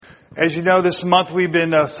As you know, this month we've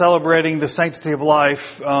been celebrating the Sanctity of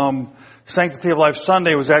Life. Sanctity of Life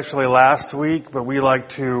Sunday was actually last week, but we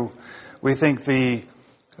think the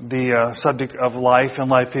subject of life and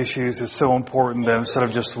life issues is so important that instead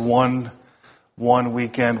of just one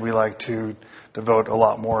weekend, we like to devote a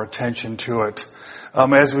lot more attention to it.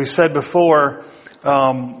 As we said before,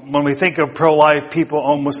 when we think of pro-life, people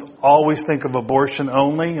almost always think of abortion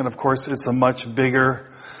only, and of course it's a much bigger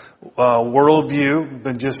worldview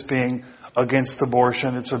than just being against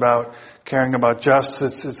abortion. It's about caring about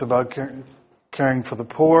justice. It's about caring for the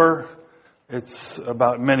poor. It's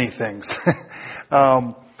about many things.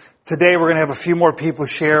 Today we're going to have a few more people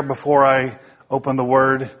share before I open the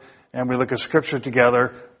Word and we look at Scripture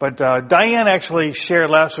together. But Diane actually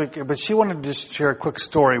shared last week, but she wanted to just share a quick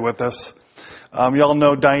story with us. Y'all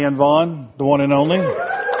know Diane Vaughn, the one and only?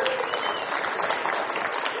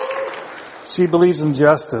 She believes in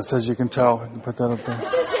justice, as you can tell. You can put that up there.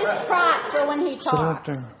 This is his prop for when he talks. Sit up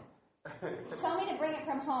there. He told me to bring it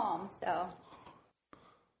from home, so.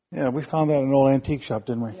 Yeah, we found that in an old antique shop,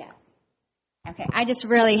 didn't we? Yes. Okay, I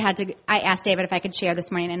asked David if I could share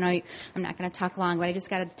this morning. I know I'm not going to talk long, but I just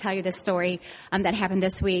got to tell you this story that happened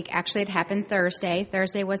this week. Actually, it happened Thursday.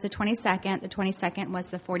 Thursday was the 22nd. The 22nd was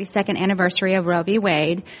the 42nd anniversary of Roe v.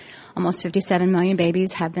 Wade. Almost 57 million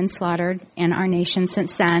babies have been slaughtered in our nation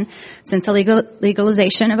since then, since the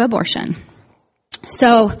legalization of abortion.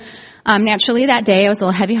 So, naturally that day I was a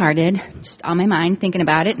little heavy-hearted, just on my mind thinking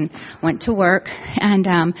about it, and went to work, and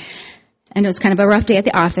it was kind of a rough day at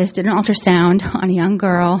the office. Did an ultrasound on a young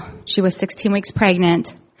girl. She was 16 weeks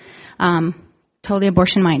pregnant, totally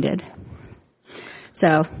abortion-minded.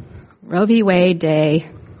 So, Roe v. Wade day,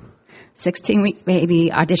 16-week baby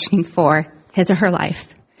auditioning for his or her life.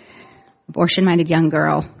 Abortion-minded young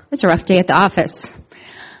girl. It was a rough day at the office.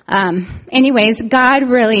 Anyways, God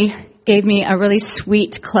really gave me a really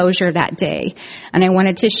sweet closure that day, and I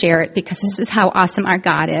wanted to share it because this is how awesome our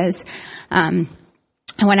God is.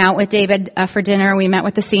 I went out with David for dinner. We met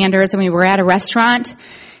with the Sanders, and we were at a restaurant.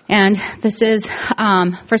 And this is,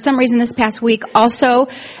 for some reason this past week, also,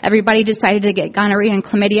 everybody decided to get gonorrhea and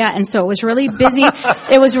chlamydia, and so it was really busy.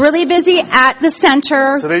 It was really busy at the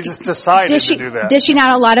center. So they just decided to do that. Dishing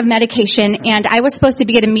out a lot of medication, and I was supposed to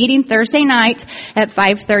be at a meeting Thursday night at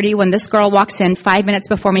 5:30 when this girl walks in 5 minutes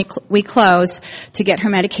before we close to get her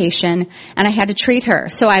medication, and I had to treat her.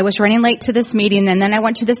 So I was running late to this meeting, and then I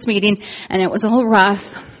went to this meeting, and it was a little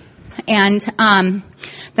rough. And,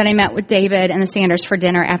 then I met with David and the Sanders for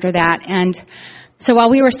dinner after that. And so while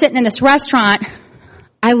we were sitting in this restaurant,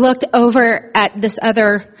 I looked over at this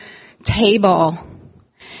other table,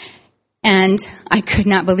 and I could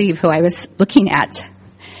not believe who I was looking at.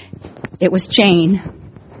 It was Jane.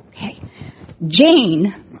 Okay.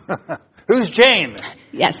 Jane. Who's Jane?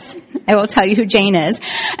 Yes, I will tell you who Jane is.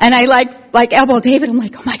 And I like elbowed David. I'm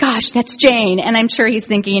like, oh my gosh, that's Jane. And I'm sure he's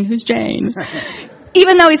thinking, who's Jane?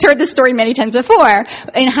 Even though he's heard this story many times before.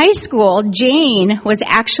 In high school, Jane was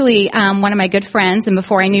actually one of my good friends, and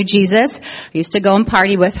before I knew Jesus, I used to go and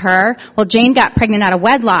party with her. Well, Jane got pregnant out of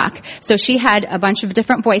wedlock, so she had a bunch of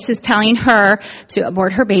different voices telling her to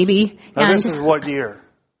abort her baby. Now, and this is what year?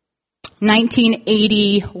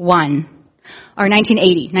 1981. Or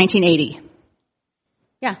 1980.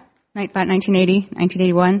 Yeah, about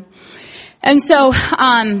 1981. And so,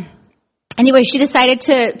 anyway, she decided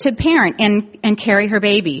to parent and carry her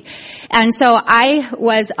baby. And so I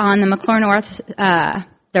was on the McClure North, their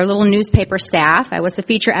little newspaper staff. I was a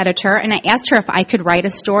feature editor, and I asked her if I could write a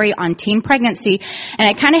story on teen pregnancy. And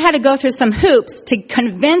I kind of had to go through some hoops to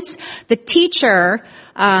convince the teacher,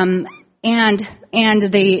 and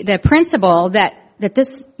the principal that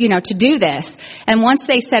this, to do this. And once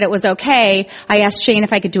they said it was okay, I asked Shane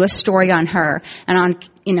if I could do a story on her and on,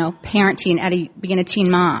 parenting being a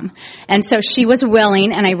teen mom. And so she was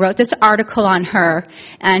willing, and I wrote this article on her,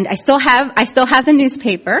 and I still have the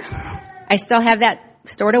newspaper. I still have that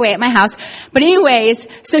stored away at my house. But anyways,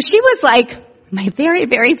 so she was like my very,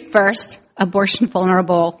 very first abortion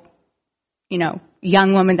vulnerable,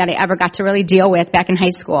 young woman that I ever got to really deal with back in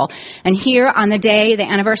high school. And here on the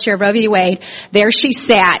anniversary of Roe v. Wade, there she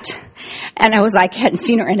sat. And I was like, hadn't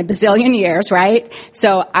seen her in a bazillion years, right?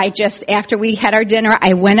 So after we had our dinner,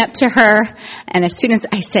 I went up to her, and as soon as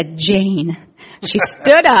I said, Jane, she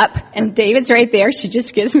stood up, and David's right there. She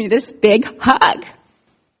just gives me this big hug.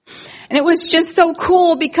 And it was just so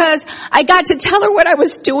cool because I got to tell her what I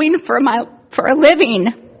was doing for a living.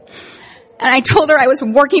 And I told her I was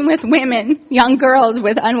working with women, young girls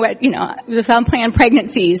with with unplanned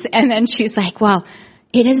pregnancies. And then she's like, well,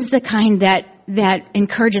 it is the kind that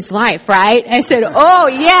encourages life, right? And I said, oh,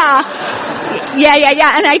 yeah.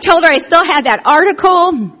 Yeah. And I told her I still had that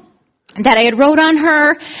article. that I had wrote on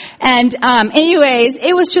her. And anyways,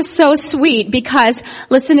 it was just so sweet because,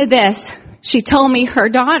 listen to this. She told me her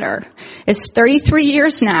daughter is 33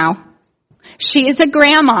 years now. She is a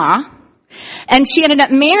grandma. And she ended up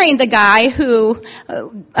marrying the guy who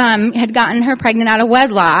had gotten her pregnant out of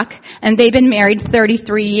wedlock. And they've been married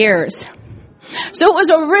 33 years. So it was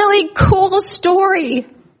a really cool story.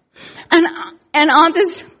 And on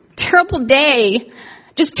this terrible day,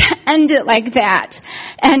 just to end it like that.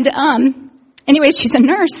 And anyways, she's a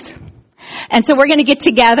nurse. And so we're going to get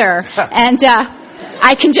together. And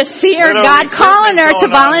I can just see her, God calling her to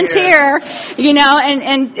volunteer, you know,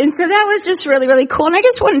 and so that was just really, really cool. And I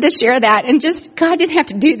just wanted to share that. And just, God didn't have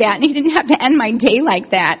to do that. And He didn't have to end my day like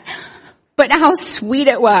that. But how sweet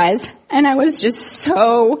it was. And I was just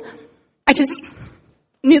I just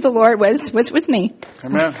knew the Lord was with me.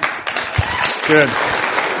 Amen. Good.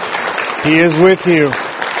 He is with you.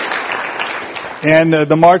 And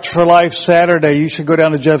the March for Life Saturday, you should go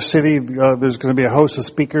down to Jeff City. There's going to be a host of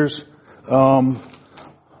speakers on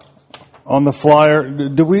the flyer.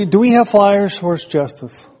 Do we have flyers? Where's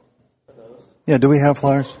Justice? Yeah, do we have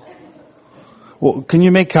flyers? Well, can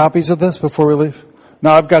you make copies of this before we leave?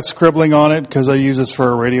 No, I've got scribbling on it because I use this for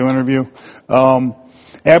a radio interview.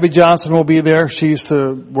 Abby Johnson will be there. She used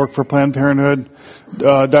to work for Planned Parenthood.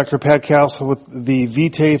 Dr. Pat Castle with the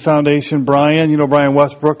Vitae Foundation. Brian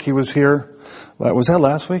Westbrook, he was here. Was that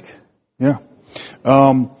last week? Yeah.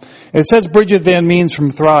 It says Bridget Van Means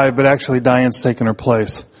from Thrive, but actually Diane's taken her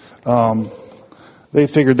place. They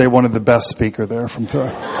figured they wanted the best speaker there from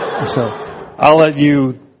Thrive. So I'll let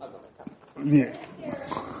you. Yeah.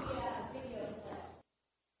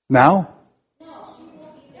 Now?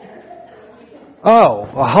 Oh,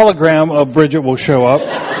 a hologram of Bridget will show up.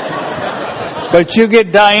 But you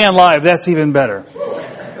get Diane live. That's even better.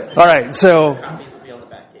 All right, so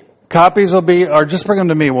copies will be, or just bring them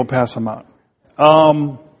to me. We'll pass them out.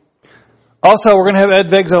 Also, we're going to have Ed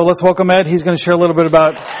Vigzo. Let's welcome Ed. He's going to share a little bit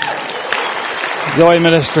about Zoe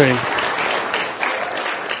Ministry.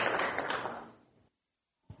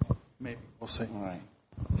 Maybe. We'll see. All right.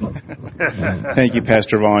 Thank you,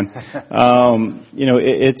 Pastor Vaughn.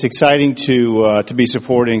 It's exciting to be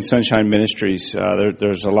supporting Sunshine Ministries.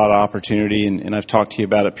 There's a lot of opportunity, and I've talked to you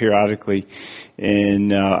about it periodically.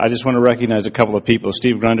 And I just want to recognize a couple of people.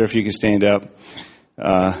 Steve Grunder, if you could stand up.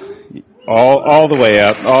 All the way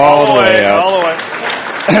up. All the way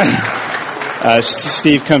up.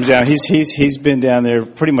 Steve comes down. He's been down there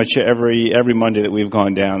pretty much every Monday that we've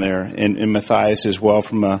gone down there, and Matthias as well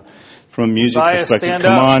from a music Matthias, perspective.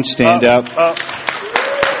 Come on, stand up.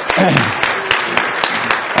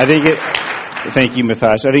 Thank you,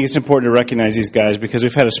 Matthias. I think it's important to recognize these guys because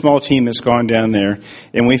we've had a small team that's gone down there,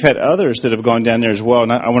 and we've had others that have gone down there as well.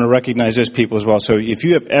 And I want to recognize those people as well. So if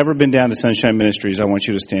you have ever been down to Sunshine Ministries, I want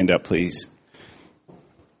you to stand up, please.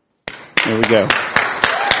 There we go.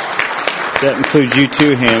 That includes you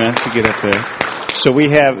too, Hannah, to get up there. So we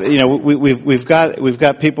have, we've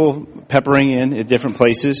got people peppering in at different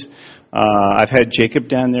places. I've had Jacob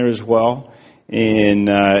down there as well. And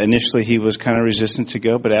initially he was kind of resistant to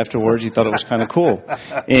go, but afterwards he thought it was kind of cool.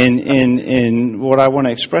 And what I want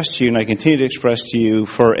to express to you, and I continue to express to you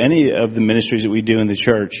for any of the ministries that we do in the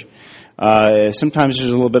church, sometimes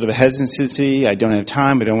there's a little bit of a hesitancy. I don't have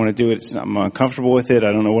time. I don't want to do it. I'm uncomfortable with it.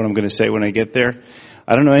 I don't know what I'm going to say when I get there.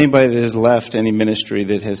 I don't know anybody that has left any ministry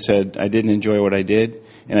that has said, I didn't enjoy what I did,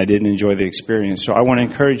 and I didn't enjoy the experience. So I want to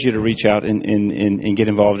encourage you to reach out and get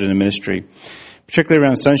involved in a ministry. Particularly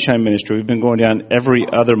around Sunshine Ministry, we've been going down every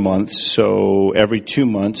other month, so every 2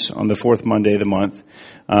 months on the fourth Monday of the month.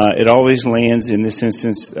 It always lands, in this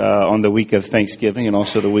instance, on the week of Thanksgiving and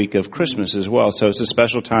also the week of Christmas as well. So it's a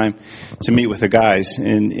special time to meet with the guys,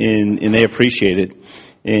 and they appreciate it.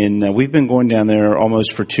 And we've been going down there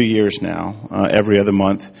almost for 2 years now, every other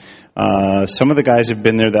month. Some of the guys have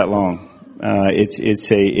been there that long.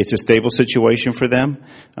 It's a stable situation for them.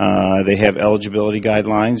 They have eligibility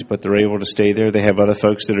guidelines, but they're able to stay there. They have other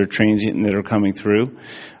folks that are transient and that are coming through.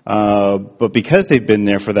 But because they've been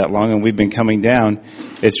there for that long and we've been coming down,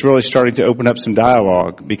 it's really starting to open up some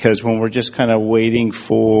dialogue, because when we're just kind of waiting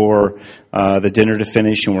for the dinner to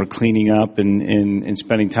finish and we're cleaning up and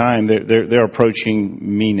spending time, they're approaching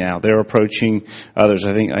me now. They're approaching others.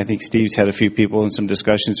 I think Steve's had a few people and some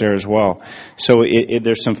discussions there as well. So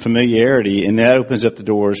there's some familiarity, and that opens up the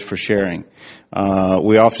doors for sharing.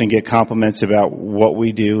 We often get compliments about what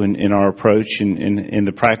we do in our approach and in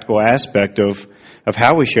the practical aspect of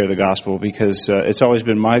how we share the gospel, because it's always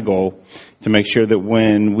been my goal to make sure that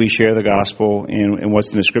when we share the gospel and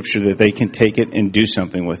what's in the scripture, that they can take it and do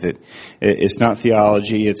something with it. It's not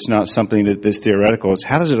theology. It's not something that's theoretical. It's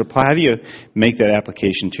how does it apply? How do you make that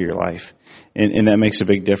application to your life? And that makes a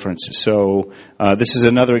big difference. So this is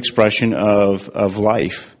another expression of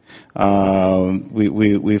life.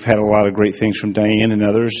 We've had a lot of great things from Diane and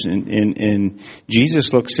others, and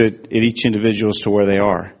Jesus looks at each individual as to where they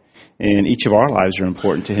are. And each of our lives are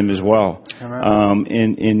important to him as well. And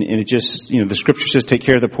it just, the scripture says, take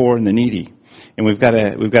care of the poor and the needy. And we've got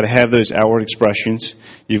to have those outward expressions.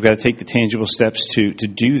 You've got to take the tangible steps to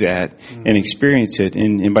do that and experience it.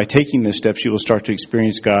 And by taking those steps, you will start to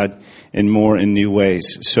experience God in more and new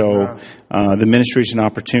ways. So, the ministry is an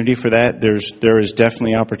opportunity for that. There is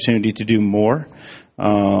definitely opportunity to do more.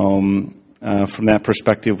 From that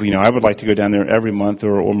perspective, I would like to go down there every month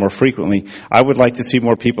or more frequently. I would like to see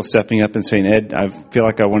more people stepping up and saying, Ed, I feel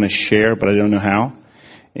like I want to share, but I don't know how.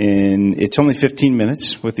 And it's only 15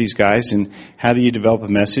 minutes with these guys. And how do you develop a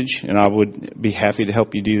message? And I would be happy to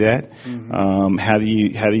help you do that. Mm-hmm. How do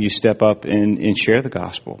you step up and share the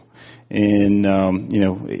gospel? And,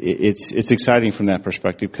 it's exciting from that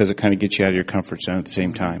perspective because it kind of gets you out of your comfort zone at the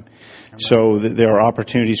same time. So there are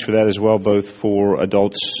opportunities for that as well, both for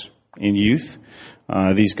adults and youth.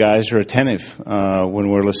 These guys are attentive when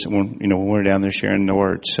we're listening, when we're down there sharing the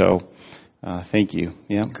word. So, thank you.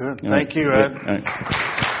 Yeah. Good. Thank you, Ed. Right.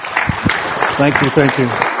 Thank you.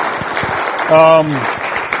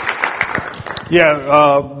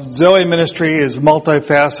 Zoe Ministry is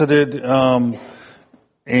multifaceted,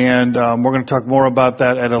 and we're going to talk more about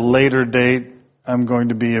that at a later date. I'm going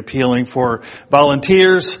to be appealing for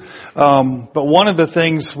volunteers, but one of the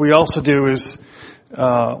things we also do is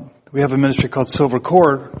we have a ministry called Silver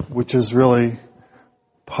Cord, which is really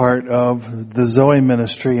part of the Zoe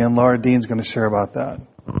Ministry, and Laura Dean's going to share about that.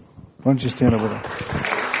 Why don't you stand over there?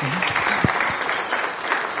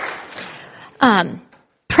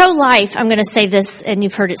 Pro-life, I'm going to say this, and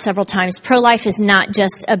you've heard it several times, pro-life is not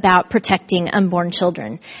just about protecting unborn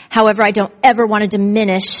children. However, I don't ever want to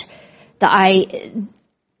diminish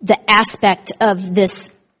the aspect of this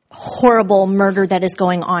horrible murder that is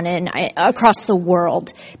going on across the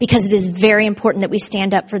world, because it is very important that we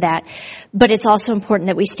stand up for that. But it's also important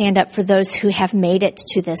that we stand up for those who have made it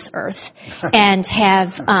to this earth and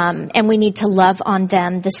and we need to love on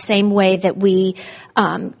them the same way that we,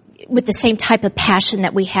 with the same type of passion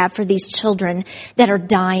that we have for these children that are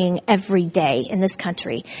dying every day in this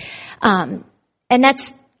country. And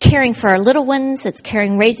that's caring for our little ones, it's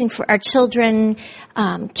raising for our children,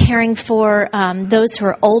 caring for those who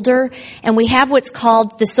are older. And we have what's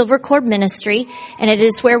called the Silver Cord Ministry, and it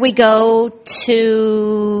is where we go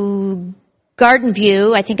to Garden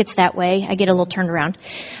View. I think it's that way. I get a little turned around.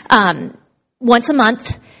 Once a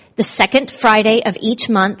month, the second Friday of each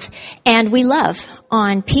month, and we love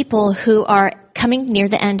on people who are coming near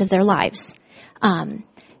the end of their lives.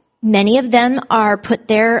 Many of them are put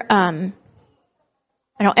there.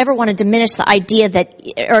 I don't ever want to diminish the idea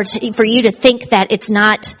for you to think that it's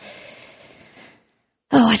not,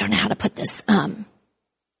 I don't know how to put this.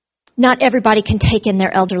 Not everybody can take in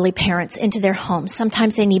their elderly parents into their homes.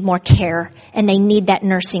 Sometimes they need more care, and they need that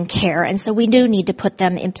nursing care. And so we do need to put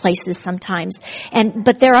them in places sometimes.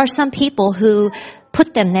 But there are some people who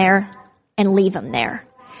put them there and leave them there.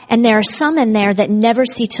 And there are some in there that never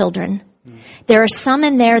see children. There are some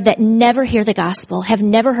in there that never hear the gospel, have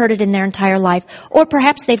never heard it in their entire life, or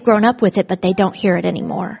perhaps they've grown up with it, but they don't hear it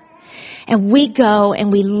anymore. And we go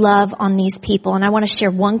and we love on these people. And I want to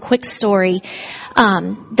share one quick story.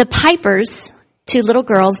 The Pipers, two little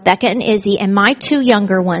girls, Becca and Izzy, and my two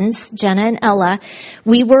younger ones, Jenna and Ella,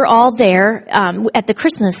 we were all there at the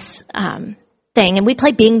Christmas thing, and we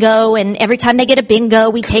play bingo, and every time they get a bingo,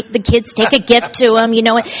 the kids take a gift to them,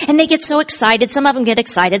 and they get so excited. Some of them get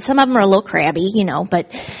excited. Some of them are a little crabby, but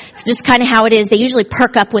it's just kind of how it is. They usually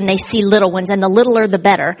perk up when they see little ones, and the littler the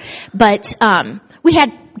better. But we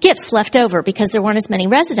had gifts left over because there weren't as many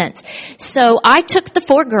residents. So I took the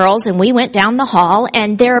four girls and we went down the hall,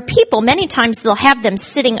 and there are people, many times they'll have them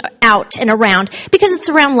sitting out and around because it's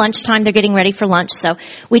around lunchtime, they're getting ready for lunch. So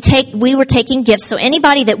we were taking gifts. So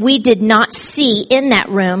anybody that we did not see in that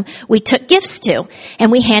room, we took gifts to,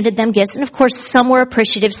 and we handed them gifts. And of course, some were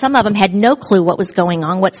appreciative. Some of them had no clue what was going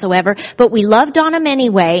on whatsoever, but we loved on them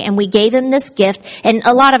anyway, and we gave them this gift, and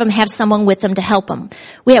a lot of them have someone with them to help them.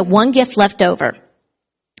 We had one gift left over.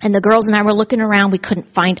 And the girls and I were looking around. We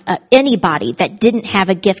couldn't find anybody that didn't have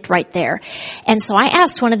a gift right there. And so I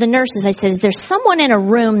asked one of the nurses, I said, is there someone in a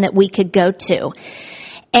room that we could go to?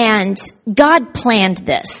 And God planned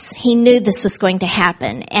this. He knew this was going to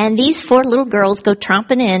happen. And these 4 little girls go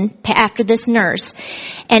tromping in after this nurse.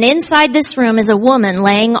 And inside this room is a woman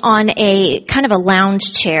laying on a kind of a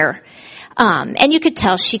lounge chair. And you could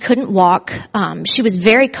tell she couldn't walk. She was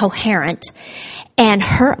very coherent. And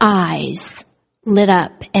her eyes lit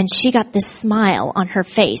up, and she got this smile on her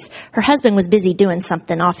face. Her husband was busy doing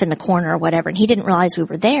something off in the corner or whatever, and he didn't realize we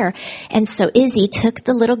were there. And so Izzy took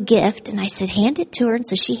the little gift, and I said, hand it to her. And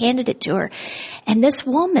so she handed it to her. And this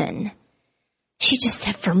woman, she just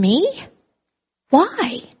said, for me?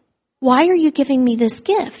 Why? Why are you giving me this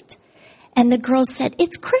gift? And the girls said,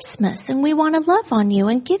 it's Christmas, and we want to love on you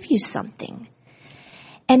and give you something.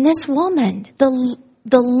 And this woman, the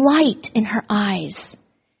light in her eyes,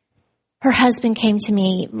 her husband came to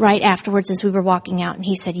me right afterwards as we were walking out, and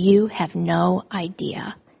he said, you have no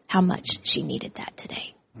idea how much she needed that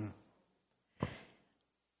today.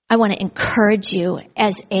 I want to encourage you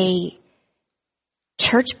as a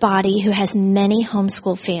church body who has many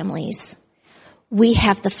homeschool families. We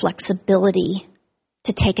have the flexibility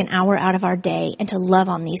to take an hour out of our day and to love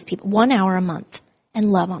on these people, 1 hour a month,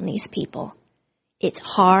 and love on these people. It's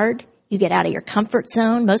hard. You get out of your comfort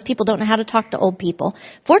zone. Most people don't know how to talk to old people.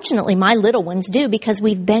 Fortunately, my little ones do because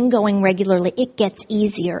we've been going regularly. It gets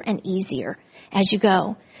easier and easier as you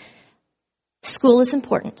go. School is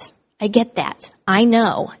important. I get that. I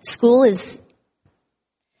know. School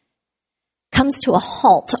comes to a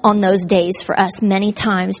halt on those days for us many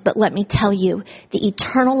times, but let me tell you, the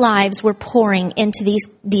eternal lives we're pouring into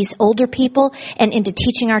these older people and into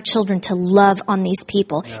teaching our children to love on these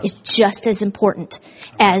people is just as important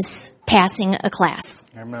as passing a class.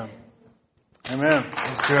 Amen. Amen.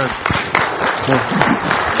 That's good.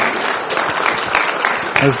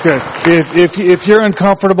 That's good. If you're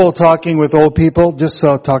uncomfortable talking with old people, just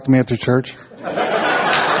talk to me after church.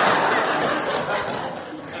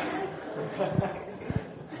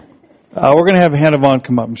 We're going to have Hannah Vaughn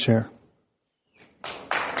come up and share.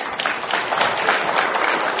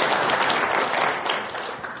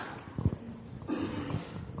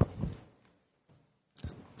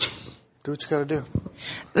 Do what you got to do.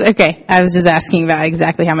 Okay, I was just asking about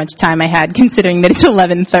exactly how much time I had, considering that it's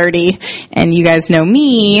 11:30, and you guys know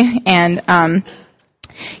me, and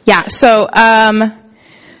so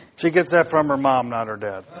she gets that from her mom, not her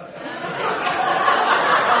dad.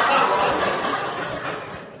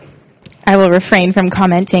 I will refrain from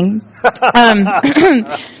commenting.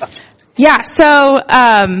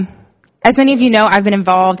 As many of you know, I've been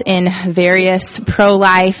involved in various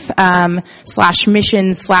pro-life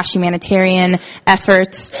 /missions/humanitarian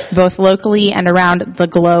efforts, both locally and around the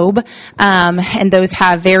globe. And those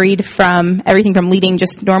have varied from everything from leading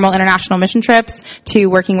just normal international mission trips to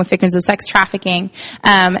working with victims of sex trafficking.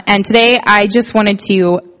 And today I just wanted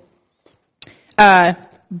to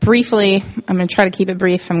briefly, I'm going to try to keep it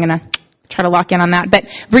brief. I'm going to try to lock in on that, but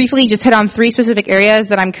briefly just hit on 3 specific areas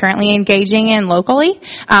that I'm currently engaging in locally,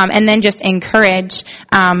 and then just encourage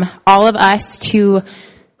all of us to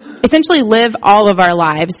essentially live all of our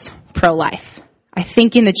lives pro-life. I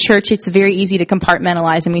think in the church it's very easy to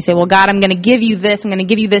compartmentalize, and we say, well, God, I'm going to give you this, I'm going to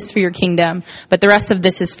give you this for your kingdom, but the rest of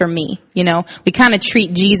this is for me. You know, we kind of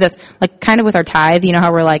treat Jesus like kind of with our tithe, you know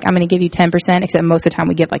how we're like, I'm going to give you 10%, except most of the time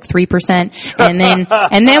we give like 3%. And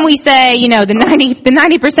then we say, you know, the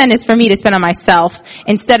 90% is for me to spend on myself,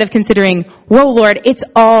 instead of considering, whoa, Lord, it's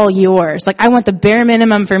all yours. Like, I want the bare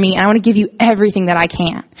minimum for me, and I want to give you everything that I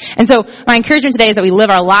can. And so my encouragement today is that we live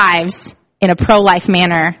our lives in a pro-life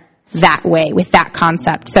manner that way, with that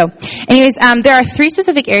concept. So anyways, there are 3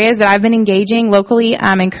 specific areas that I've been engaging locally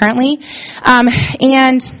and currently.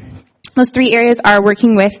 And those 3 areas are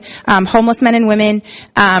working with homeless men and women,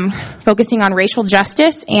 focusing on racial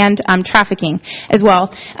justice and trafficking as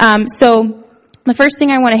well. So the first thing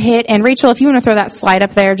I want to hit, and Rachel, if you want to throw that slide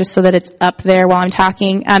up there just so that it's up there while I'm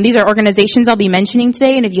talking. These are organizations I'll be mentioning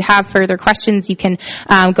today, and if you have further questions, you can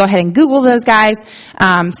go ahead and Google those guys,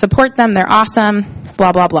 support them, they're awesome,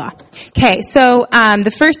 blah, blah, blah. Okay, so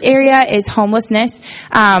the first area is homelessness,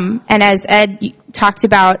 and as Ed talked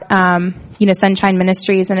about, Sunshine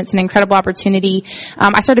Ministries, and it's an incredible opportunity.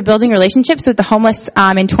 I started building relationships with the homeless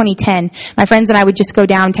in 2010. My friends and I would just go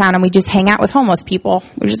downtown and we'd just hang out with homeless people.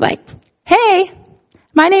 We're just like, hey,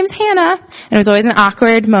 my name's Hannah. And it was always an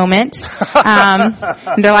awkward moment. And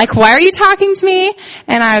they're like, why are you talking to me?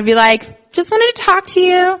 And I would be like, just wanted to talk to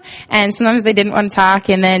you. And sometimes they didn't want to talk,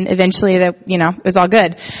 and then eventually it was all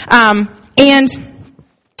good. And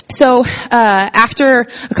so after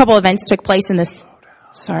a couple events took place in this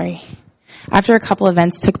after a couple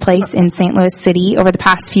events took place in St. Louis City over the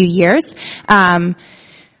past few years,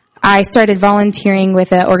 I started volunteering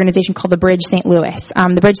with an organization called the Bridge St. Louis.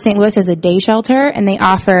 The Bridge St. Louis is a day shelter, and they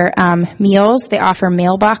offer meals, they offer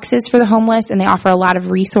mailboxes for the homeless, and they offer a lot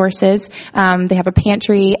of resources. They have a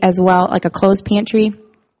pantry as well, like a clothes pantry,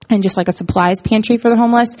 and just like a supplies pantry for the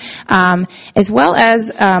homeless, as well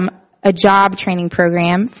as a job training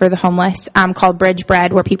program for the homeless called Bridge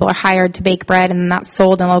Bread, where people are hired to bake bread, and that's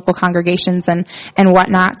sold in local congregations and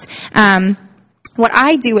whatnot. What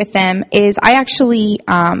I do with them is I actually,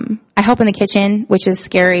 I help in the kitchen, which is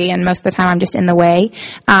scary, and most of the time I'm just in the way.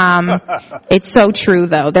 It's so true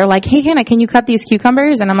though. They're like, hey Hannah, can you cut these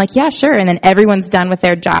cucumbers? And I'm like, yeah, sure. And then everyone's done with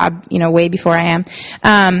their job, way before I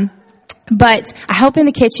am. But I help in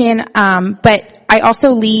the kitchen, but I also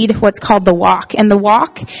lead what's called the Walk. And the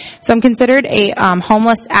Walk, so I'm considered a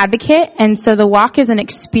homeless advocate, and so the Walk is an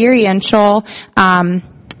experiential,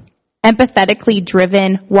 empathetically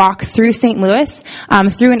driven walk through St. Louis,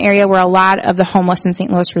 through an area where a lot of the homeless in St.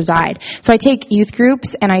 Louis reside. So I take youth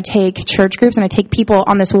groups and I take church groups and I take people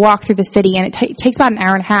on this walk through the city, and it takes about an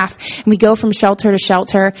hour and a half. And we go from shelter to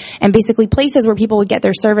shelter and basically places where people would get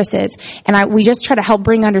their services. And we just try to help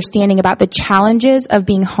bring understanding about the challenges of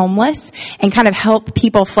being homeless and kind of help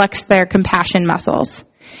people flex their compassion muscles.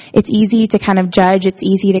 It's easy to kind of judge. It's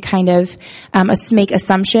easy to kind of make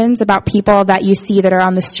assumptions about people that you see that are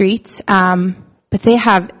on the streets. But they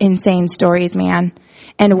have insane stories, man.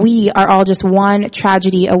 And we are all just one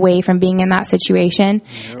tragedy away from being in that situation.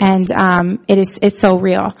 Yep. And it's so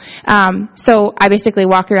real. So I basically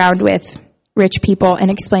walk around with rich people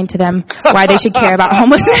and explain to them why they should care about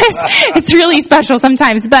homelessness. It's really special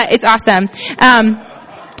sometimes, but it's awesome.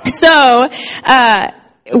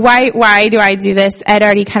 Why do I do this? Ed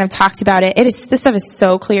already kind of talked about it. This stuff is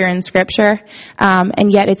so clear in Scripture,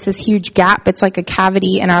 and yet it's this huge gap. It's like a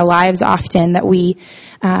cavity in our lives often that we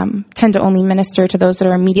tend to only minister to those that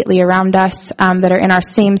are immediately around us, that are in our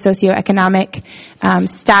same socioeconomic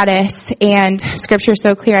status. And Scripture is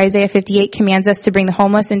so clear. Isaiah 58 commands us to bring the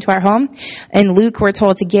homeless into our home. In Luke, we're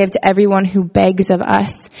told to give to everyone who begs of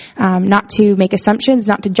us, not to make assumptions,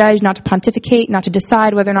 not to judge, not to pontificate, not to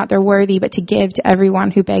decide whether or not they're worthy, but to give to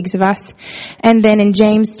everyone who begs of us. And then in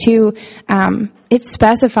James 2, God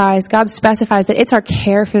specifies that it's our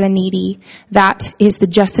care for the needy that is the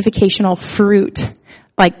justificational fruit.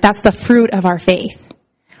 Like, that's the fruit of our faith.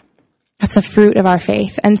 That's the fruit of our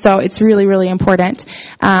faith. And so it's really, really important.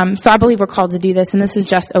 So I believe we're called to do this, and this is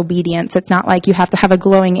just obedience. It's not like you have to have a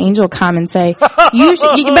glowing angel come and say, but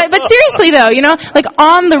seriously though, like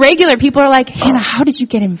on the regular, people are like, Hannah, how did you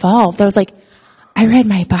get involved? I was like, I read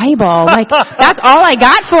my Bible. Like, that's all I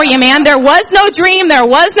got for you, man. There was no dream. There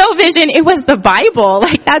was no vision. It was the Bible.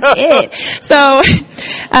 Like, that's it. So,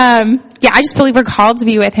 I just believe we're called to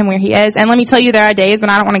be with him where he is. And let me tell you, there are days when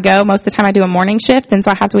I don't want to go. Most of the time I do a morning shift, and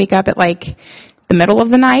so I have to wake up at like the middle of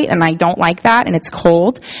the night, and I don't like that, and it's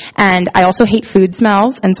cold. And I also hate food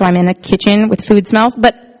smells, and so I'm in a kitchen with food smells,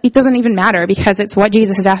 but it doesn't even matter because it's what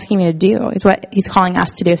Jesus is asking me to do. It's what he's calling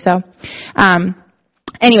us to do. So,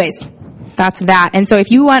 anyways, that's that. And so if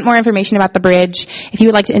you want more information about the Bridge, if you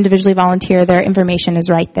would like to individually volunteer, their information is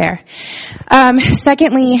right there.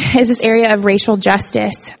 Secondly is this area of racial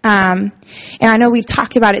justice. And I know we've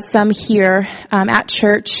talked about it some here at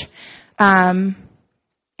church. And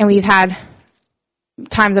we've had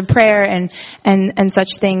times of prayer and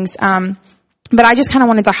such things. But I just kind of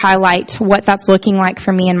wanted to highlight what that's looking like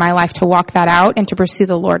for me in my life to walk that out and to pursue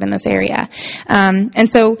the Lord in this area. And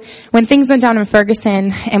so when things went down in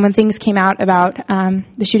Ferguson and when things came out about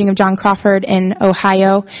the shooting of John Crawford in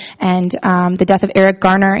Ohio and the death of Eric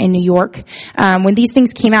Garner in New York, when these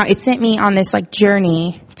things came out, it sent me on this like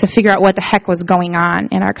journey to figure out what the heck was going on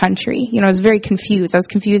in our country. I was very confused. I was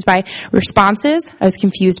confused by responses. I was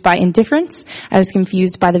confused by indifference. I was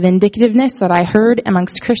confused by the vindictiveness that I heard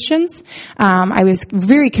amongst Christians. I was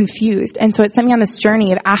very confused. And so it sent me on this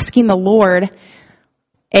journey of asking the Lord,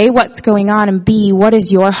 A, what's going on, and B, what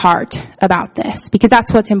is your heart about this? Because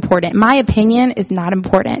that's what's important. My opinion is not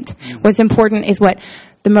important. What's important is what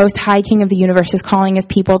the Most High King of the universe is calling his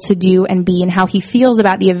people to do and be, and how he feels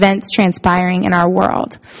about the events transpiring in our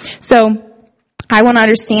world. So I want to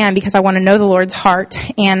understand because I want to know the Lord's heart.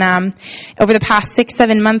 And over the past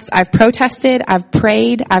 6-7 months, I've protested, I've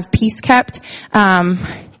prayed, I've peace kept.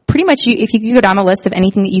 Pretty much, if you could go down a list of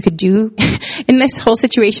anything that you could do in this whole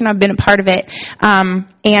situation, I've been a part of it.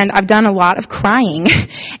 And I've done a lot of crying.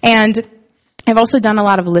 And I've also done a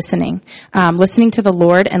lot of listening to the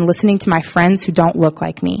Lord and listening to my friends who don't look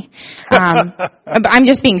like me. I'm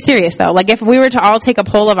just being serious though. Like if we were to all take a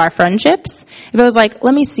poll of our friendships, if it was like,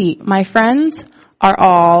 let me see, my friends are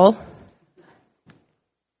all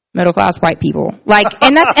middle class white people.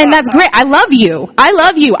 And that's great. I love you. I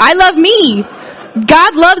love you. I love me.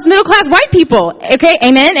 God loves middle class white people. Okay,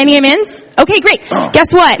 amen? Any amens? Okay, great.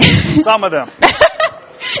 Guess what? Some of them.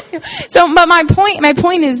 So, but my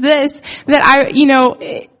point is this, that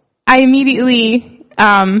I immediately,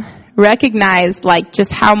 recognize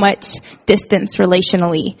just how much distance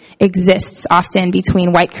relationally exists often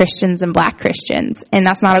between white Christians and black Christians. And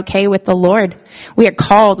that's not okay with the Lord. We are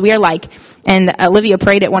called, and Olivia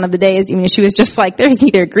prayed it one of the days. She was just like, there's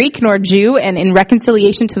neither Greek nor Jew, and in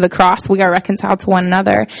reconciliation to the cross, we are reconciled to one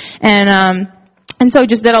another. And so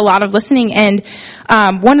just did a lot of listening. And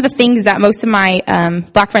one of the things that most of my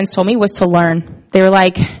black friends told me was to learn. They were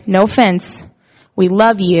like, no offense, we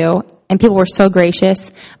love you. And people were so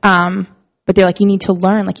gracious. But they're like, you need to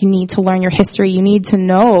learn. You need to learn your history. You need to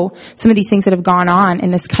know some of these things that have gone on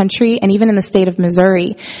in this country and even in the state of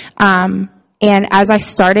Missouri. And as I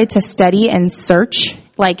started to study and search,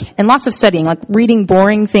 and lots of studying, reading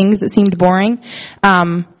boring things that seemed boring,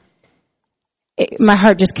 my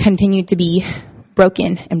heart just continued to be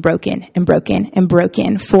broken and broken and broken and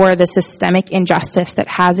broken for the systemic injustice that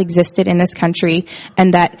has existed in this country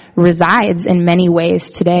and that resides in many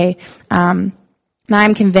ways today. And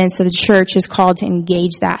I'm convinced that the church is called to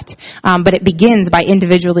engage that. But it begins by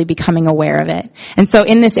individually becoming aware of it. And so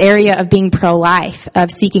in this area of being pro-life,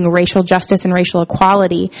 of seeking racial justice and racial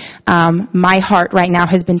equality, my heart right now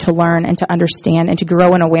has been to learn and to understand and to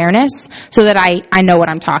grow in awareness so that I know what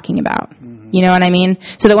I'm talking about. You know what I mean?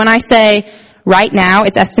 So that when I say, right now,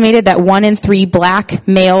 it's estimated that 1 in 3 black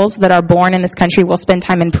males that are born in this country will spend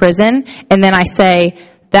time in prison. And then I say,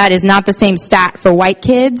 that is not the same stat for white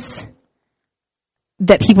kids.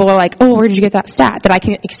 That people are like, oh, where did you get that stat? That I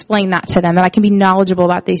can explain that to them, that I can be knowledgeable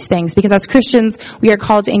about these things. Because as Christians, we are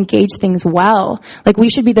called to engage things well. We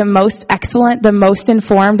should be the most excellent, the most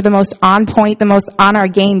informed, the most on point, the most on our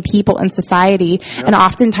game people in society. Yep. And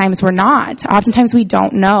oftentimes we're not. Oftentimes we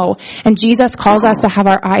don't know. And Jesus calls us to have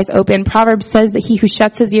our eyes open. Proverbs says that he who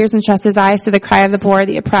shuts his ears and shuts his eyes to the cry of the poor,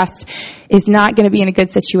 the oppressed, is not going to be in a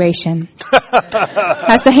good situation.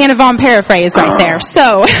 That's the Hannah Vaughn paraphrase right there.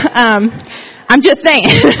 So, I'm just saying.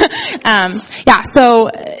 So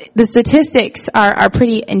the statistics are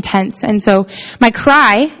pretty intense. And so my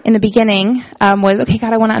cry in the beginning was, okay,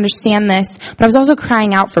 God, I want to understand this. But I was also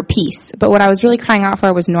crying out for peace. But what I was really crying out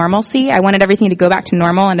for was normalcy. I wanted everything to go back to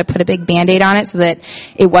normal and to put a big Band-Aid on it so that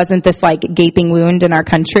it wasn't this gaping wound in our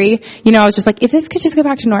country. I was just like, if this could just go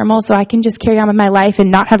back to normal so I can just carry on with my life and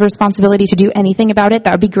not have a responsibility to do anything about it,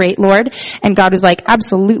 that would be great, Lord. And God was like,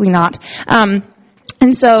 absolutely not.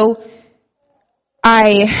 And so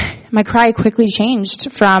my cry quickly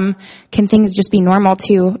changed from, can things just be normal,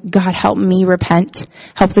 to, God, help me repent,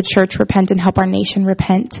 help the church repent, and help our nation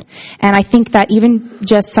repent. And I think that even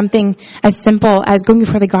just something as simple as going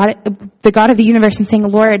before the God of the universe and saying,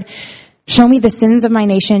 Lord, show me the sins of my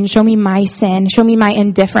nation, show me my sin, show me my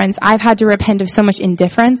indifference. I've had to repent of so much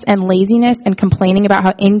indifference and laziness and complaining about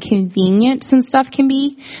how inconvenient some stuff can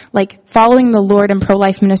be. Following the Lord in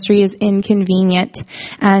pro-life ministry is inconvenient.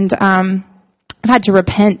 And, I've had to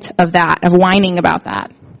repent of that, of whining about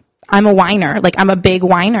that. I'm a whiner. I'm a big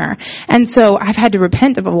whiner. And so I've had to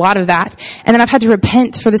repent of a lot of that. And then I've had to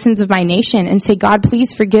repent for the sins of my nation and say, God,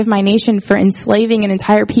 please forgive my nation for enslaving an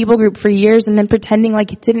entire people group for years and then pretending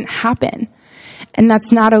like it didn't happen. And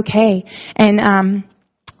that's not okay. And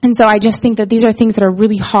so I just think that these are things that are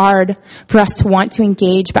really hard for us to want to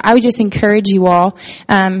engage. But I would just encourage you all,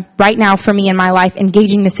 right now for me in my life,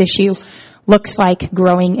 engaging this issue looks like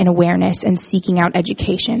growing in awareness and seeking out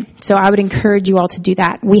education. So I would encourage you all to do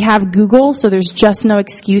that. We have Google, so there's just no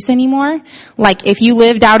excuse anymore. If you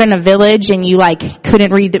lived out in a village and you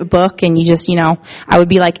couldn't read a book and you just, I would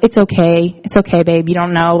be like, it's okay, babe, you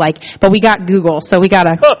don't know, but we got Google, so we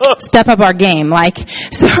gotta step up our game. I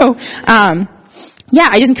just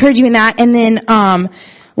encourage you in that. And then,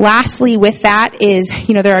 lastly with that is,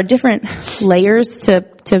 there are different layers to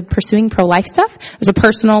pursuing pro-life stuff. There's a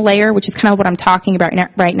personal layer, which is kind of what I'm talking about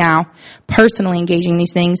right now, personally engaging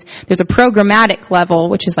these things. There's a programmatic level,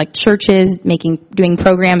 which is churches doing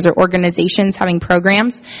programs, or organizations having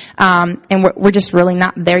programs. And we're just really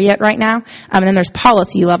not there yet right now. And then there's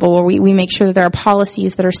policy level, where we make sure that there are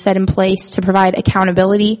policies that are set in place to provide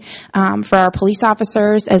accountability, for our police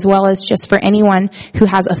officers, as well as just for anyone who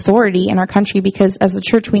has authority in our country, because as the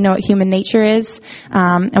church, we know what human nature is,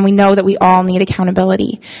 and we know that we all need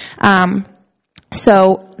accountability.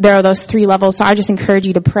 So there are those 3 levels. So I just encourage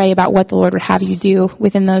you to pray about what the Lord would have you do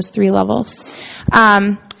within those 3 levels.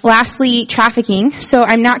 Lastly, trafficking. So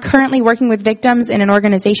I'm not currently working with victims in an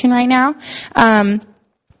organization right now.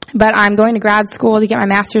 But I'm going to grad school to get my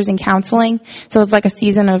master's in counseling. So it's like a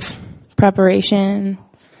season of preparation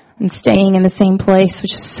and staying in the same place,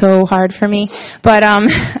 which is so hard for me. But,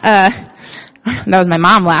 that was my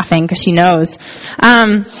mom laughing because she knows.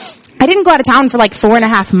 I didn't go out of town for like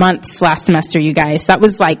 4.5 months last semester, you guys. That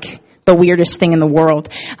was like the weirdest thing in the world.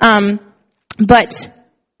 But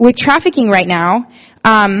with trafficking right now,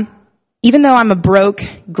 even though I'm a broke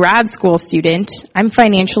grad school student, I'm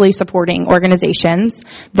financially supporting organizations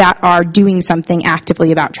that are doing something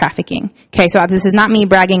actively about trafficking. Okay, so this is not me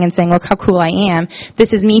bragging and saying, look how cool I am.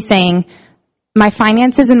 This is me saying, my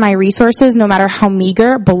finances and my resources, no matter how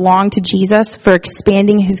meager, belong to Jesus for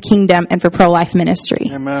expanding his kingdom and for pro-life ministry.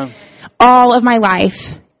 Amen. All of my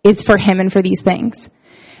life is for him and for these things.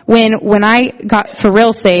 When I got for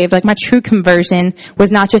real saved, like my true conversion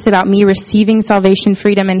was not just about me receiving salvation,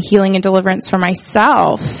 freedom, and healing and deliverance for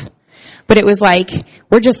myself, but it was like,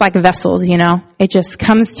 we're just like vessels, you know? It just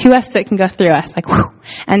comes to us so it can go through us, like whoo.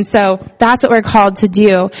 And so that's what we're called to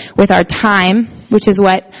do with our time, which is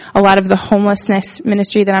what a lot of the homelessness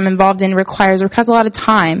ministry that I'm involved in requires a lot of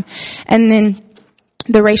time. And then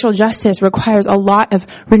the racial justice requires a lot of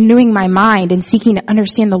renewing my mind and seeking to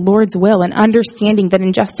understand the Lord's will and understanding that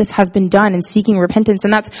injustice has been done and seeking repentance.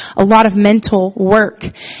 And that's a lot of mental work.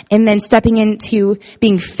 And then stepping into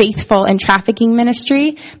being faithful in trafficking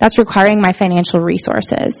ministry, that's requiring my financial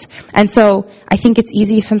resources. And so I think it's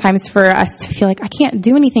easy sometimes for us to feel like I can't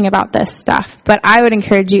do anything about this stuff. But I would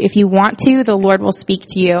encourage you, if you want to, the Lord will speak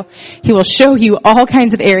to you. He will show you all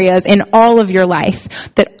kinds of areas in all of your life,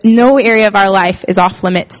 that no area of our life is off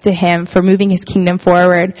limits to him for moving his kingdom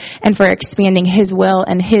forward and for expanding his will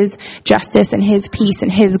and his justice and his peace and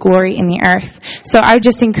his glory in the earth. So I would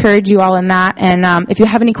just encourage you all in that. And if you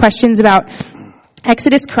have any questions about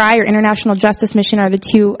Exodus Cry or International Justice Mission are the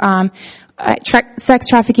two sex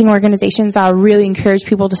trafficking organizations I really encourage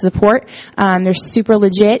people to support. They're super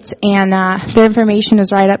legit, and their information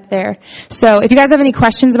is right up there. So if you guys have any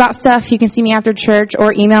questions about stuff, you can see me after church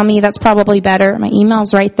or email me. That's probably better. My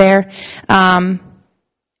email's right there.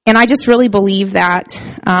 And I just really believe that,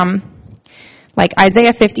 like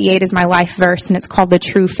Isaiah 58 is my life verse, and it's called the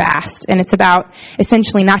true fast. And it's about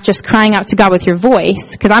essentially not just crying out to God with your voice,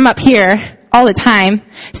 because I'm up here all the time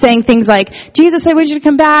saying things like, Jesus, I want you to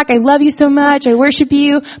come back. I love you so much. I worship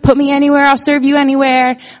you. Put me anywhere. I'll serve you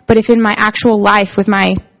anywhere. But if in my actual life with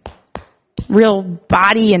my real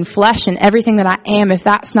body and flesh and everything that I am, if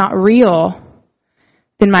that's not real,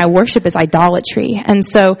 then my worship is idolatry. And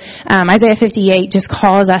so Isaiah 58 just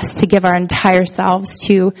calls us to give our entire selves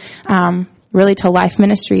to really to life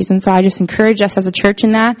ministries. And so I just encourage us as a church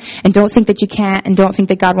in that, and don't think that you can't, and don't think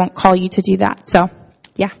that God won't call you to do that. So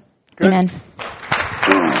yeah. Good. Amen.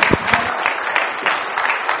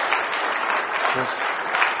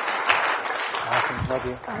 Awesome. Love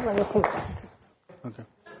you. I love you too. Okay.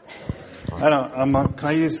 I'm going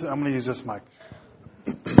to use this mic.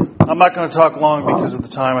 I'm not going to talk long because of the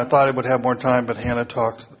time. I thought I would have more time, but Hannah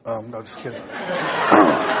talked. No, just kidding.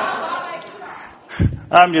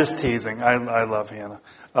 I'm just teasing. I love Hannah.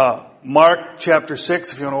 Mark chapter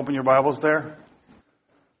 6, if you want to open your Bibles there.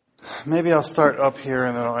 Maybe I'll start up here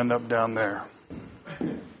and then I'll end up down there.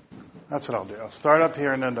 That's what I'll do. I'll start up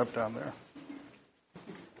here and end up down there.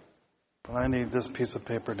 But I need this piece of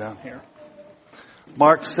paper down here.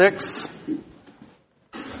 Mark 6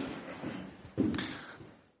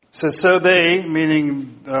 says, so they,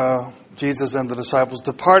 meaning Jesus and the disciples,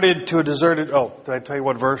 departed to a deserted... Oh, did I tell you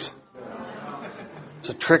what verse? It's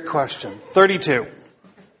a trick question. 32.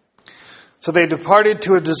 So they departed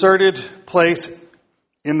to a deserted place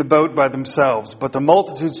in the boat by themselves. But the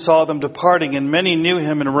multitude saw them departing, and many knew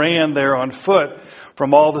him and ran there on foot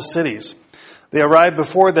from all the cities. They arrived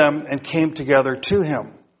before them and came together to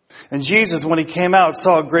him. And Jesus, when he came out,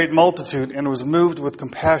 saw a great multitude and was moved with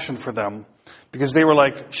compassion for them, because they were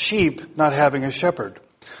like sheep not having a shepherd.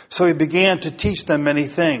 So he began to teach them many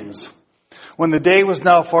things. When the day was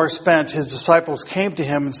now far spent, his disciples came to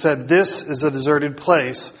him and said, this is a deserted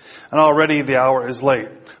place, and already the hour is late.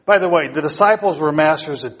 By the way, the disciples were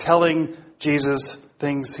masters at telling Jesus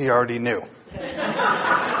things he already knew.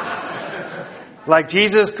 Like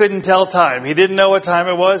Jesus couldn't tell time. He didn't know what time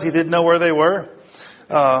it was. He didn't know where they were.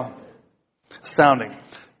 Astounding.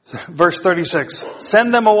 Verse 36,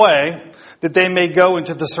 send them away that they may go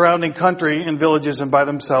into the surrounding country and villages and buy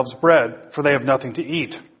themselves bread, for they have nothing to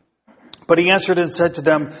eat. But he answered and said to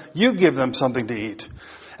them, you give them something to eat.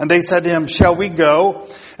 And they said to him, shall we go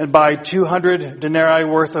and buy 200 denarii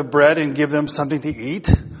worth of bread and give them something to eat?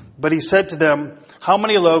 But he said to them, how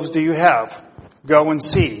many loaves do you have? Go and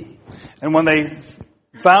see. And when they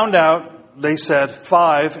found out, they said,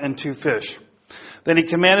 5 and 2 fish. Then he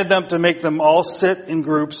commanded them to make them all sit in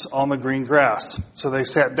groups on the green grass. So they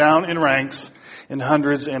sat down in ranks, in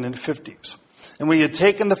hundreds and in 50s. And when he had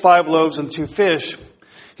taken the 5 loaves and 2 fish,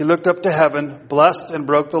 he looked up to heaven, blessed and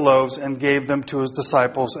broke the loaves, and gave them to his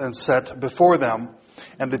disciples and set before them.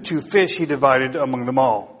 And the 2 fish he divided among them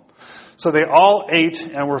all. So they all ate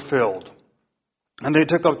and were filled. And they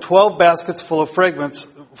took up 12 baskets full of fragments,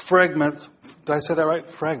 did I say that right?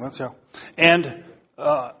 Fragments, yeah. And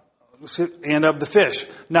of the fish.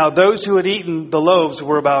 Now those who had eaten the loaves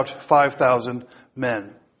were about 5,000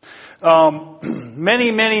 men.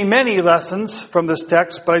 Many lessons from this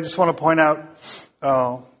text, but I just want to point out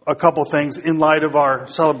a couple things in light of our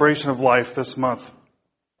celebration of life this month.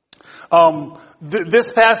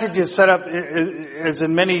 This passage is set up, as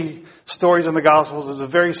in many stories in the Gospels, as a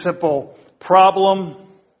very simple problem,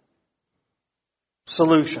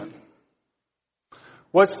 solution.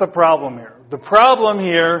 What's the problem here? The problem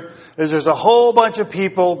here is there's a whole bunch of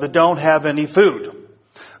people that don't have any food.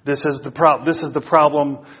 This is the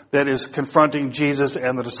problem that is confronting Jesus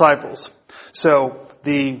and the disciples. So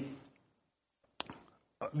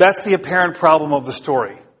that's the apparent problem of the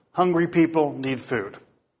story. Hungry people need food.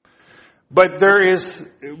 But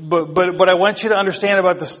what I want you to understand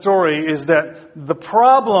about the story is that the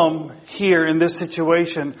problem here in this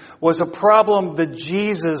situation was a problem that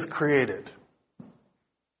Jesus created.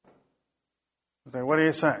 Okay, what are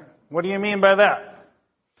you saying? What do you mean by that?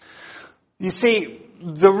 You see,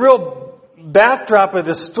 the real backdrop of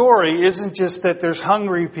the story isn't just that there's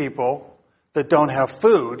hungry people that don't have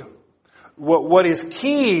food. What is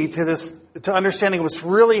key to this, to understanding what's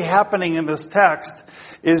really happening in this text,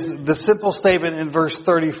 is the simple statement in verse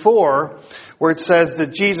 34, where it says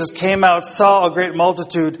that Jesus came out, saw a great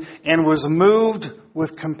multitude, and was moved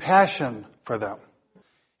with compassion for them.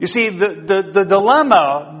 You see, the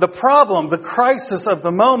dilemma, the problem, the crisis of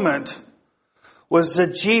the moment was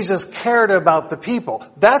that Jesus cared about the people.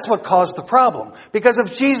 That's what caused the problem. Because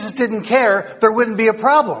if Jesus didn't care, there wouldn't be a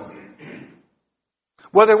problem.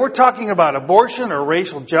 Whether we're talking about abortion or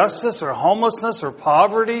racial justice or homelessness or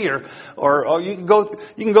poverty or you can go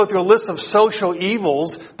through a list of social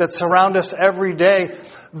evils that surround us every day.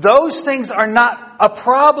 Those things are not a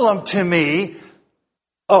problem to me.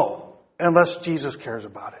 Unless Jesus cares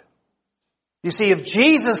about it. You see, if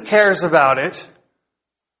Jesus cares about it,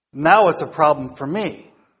 now it's a problem for me.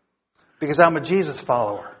 Because I'm a Jesus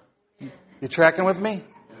follower. You tracking with me?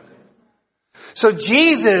 So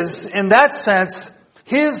Jesus, in that sense,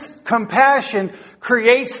 his compassion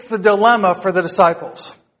creates the dilemma for the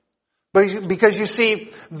disciples. Because you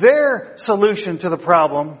see, their solution to the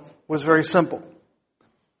problem was very simple.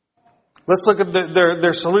 Let's look at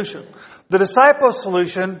their solution. The disciples'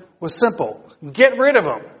 solution was simple. Get rid of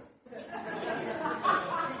them.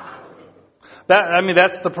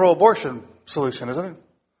 That's the pro-abortion solution, isn't it?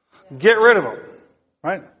 Get rid of them.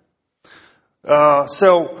 Right?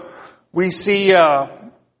 So we see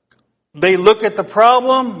they look at the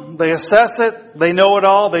problem, they assess it, they know it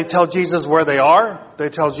all, they tell Jesus where they are, they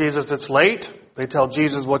tell Jesus it's late, they tell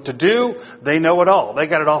Jesus what to do, they know it all. They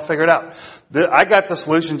got it all figured out. I got the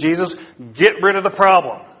solution, Jesus. Get rid of the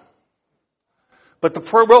problem. But the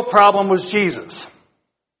real problem was Jesus.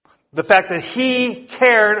 The fact that he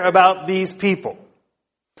cared about these people.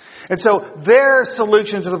 And so their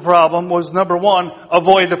solution to the problem was, number one,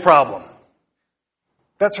 avoid the problem.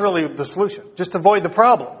 That's really the solution. Just avoid the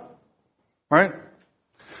problem. Right?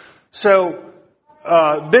 So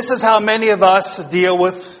this is how many of us deal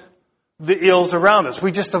with the ills around us.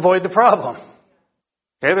 We just avoid the problem.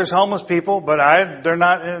 Okay, there's homeless people, but they're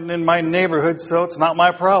not in my neighborhood, so it's not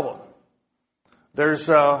my problem. There's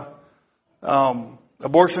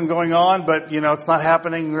abortion going on, but it's not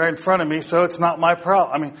happening right in front of me, so it's not my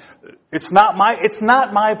problem. It's not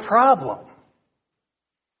my problem.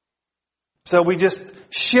 So we just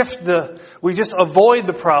avoid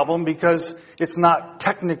the problem because it's not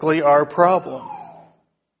technically our problem.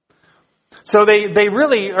 So they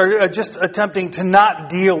really are just attempting to not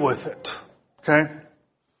deal with it. Okay?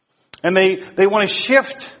 And they want to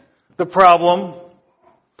shift the problem.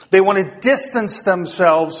 They want to distance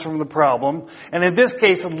themselves from the problem. And in this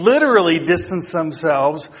case, literally distance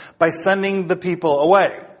themselves by sending the people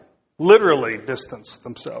away. Literally distance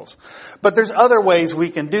themselves. But there's other ways we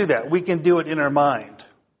can do that. We can do it in our mind.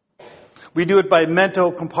 We do it by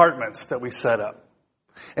mental compartments that we set up.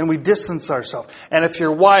 And we distance ourselves. And if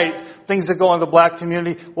you're white, things that go on in the black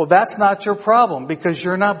community, well, that's not your problem because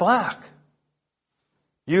you're not black.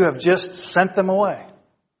 You have just sent them away.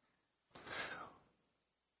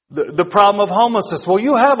 The problem of homelessness. Well,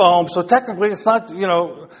 you have a home, so technically it's not,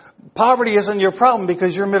 poverty isn't your problem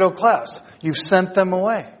because you're middle class. You've sent them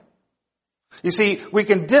away. You see, we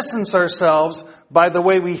can distance ourselves by the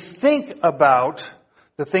way we think about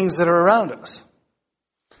the things that are around us.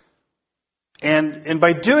 And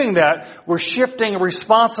by doing that, we're shifting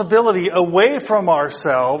responsibility away from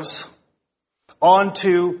ourselves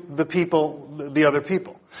onto the other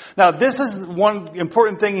people. Now, this is one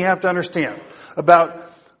important thing you have to understand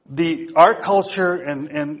about our culture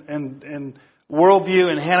and worldview.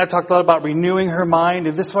 And Hannah talked a lot about renewing her mind,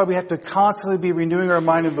 and this is why we have to constantly be renewing our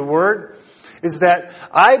mind in the Word. Is that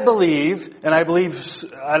I believe this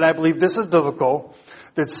is biblical,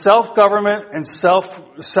 that self-government and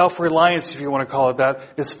self-reliance, if you want to call it that,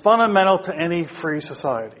 is fundamental to any free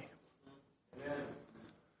society.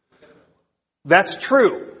 That's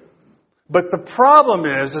true. But the problem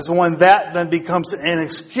is when that then becomes an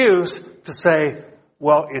excuse to say,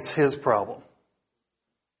 well, it's his problem.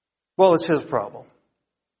 Well, it's his problem.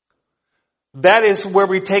 That is where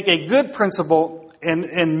we take a good principle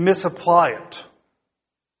and misapply it.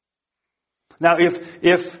 Now,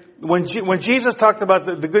 when Jesus talked about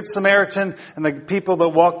the Good Samaritan and the people that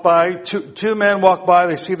walk by, two men walk by,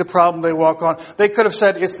 they see the problem, they walk on, they could have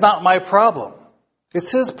said, it's not my problem.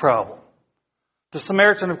 It's his problem. The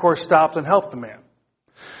Samaritan, of course, stopped and helped the man.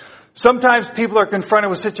 Sometimes people are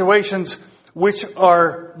confronted with situations which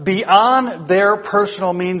are beyond their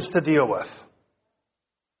personal means to deal with.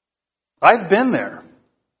 I've been there.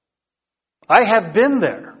 I have been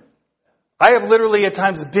there. I have literally at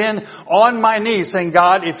times been on my knees saying,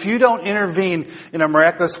 God, if you don't intervene in a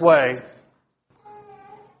miraculous way,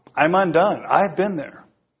 I'm undone. I've been there.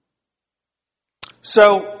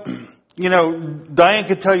 So, Diane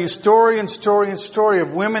could tell you story and story and story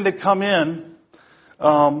of women that come in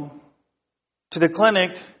to the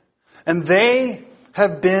clinic and they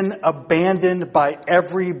have been abandoned by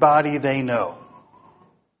everybody they know.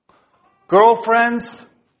 Girlfriends,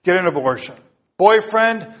 get an abortion.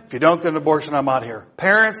 Boyfriend, if you don't get an abortion, I'm out here.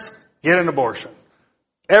 Parents, get an abortion.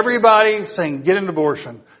 Everybody saying get an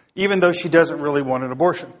abortion, even though she doesn't really want an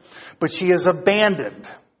abortion. But she is abandoned.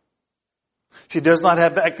 She does not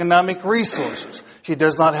have economic resources. She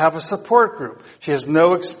does not have a support group. She has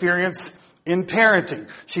no experience in parenting.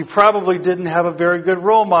 She probably didn't have a very good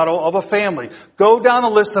role model of a family. Go down the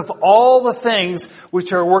list of all the things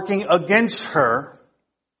which are working against her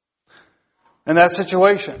in that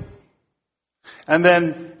situation. And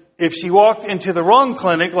then if she walked into the wrong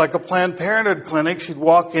clinic, like a Planned Parenthood clinic, she'd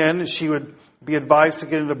walk in, she would be advised to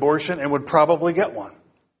get an abortion and would probably get one.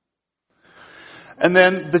 And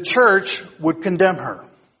then the church would condemn her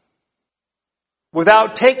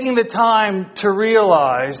without taking the time to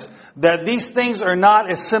realize that these things are not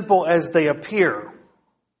as simple as they appear.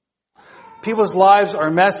 People's lives are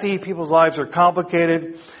messy, people's lives are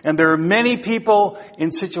complicated, and there are many people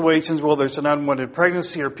in situations where there's an unwanted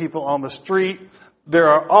pregnancy or people on the street. There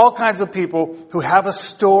are all kinds of people who have a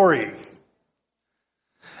story.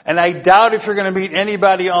 And I doubt if you're going to meet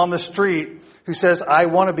anybody on the street who says, I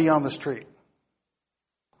want to be on the street.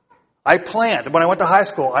 I planned. When I went to high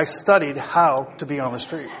school, I studied how to be on the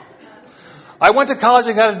street. I went to college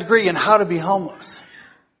and got a degree in how to be homeless,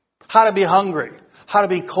 how to be hungry, how to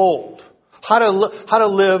be cold, how to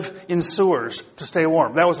live in sewers to stay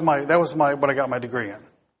warm. That was what I got my degree in.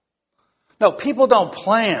 No, people don't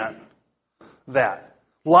plan that.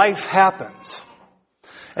 Life happens.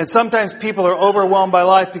 And sometimes people are overwhelmed by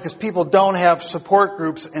life because people don't have support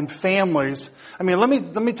groups and families. I mean, let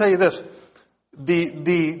me tell you this.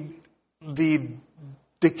 The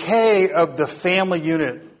decay of the family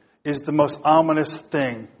unit is the most ominous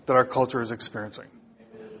thing that our culture is experiencing.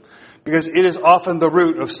 Because it is often the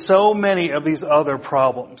root of so many of these other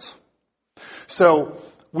problems. So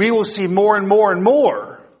we will see more and more and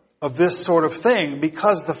more of this sort of thing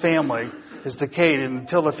because the family is decayed. And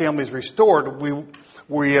until the family is restored, we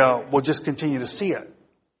will just continue to see it.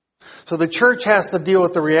 So the church has to deal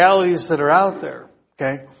with the realities that are out there.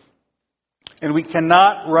 Okay? And we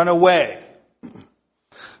cannot run away.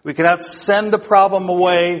 We cannot send the problem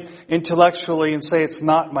away intellectually and say it's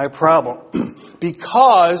not my problem.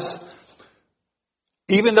 Because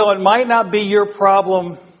even though it might not be your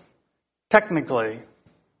problem technically,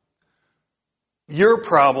 your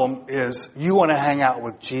problem is you want to hang out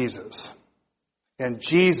with Jesus. And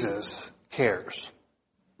Jesus cares.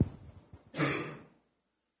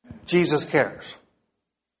 Jesus cares.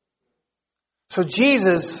 So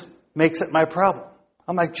Jesus makes it my problem.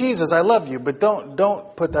 I'm like, Jesus, I love you, but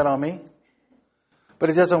don't put that on me. But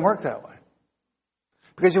it doesn't work that way.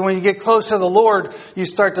 Because when you get close to the Lord, you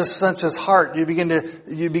start to sense His heart. You begin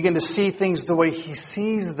to see things the way He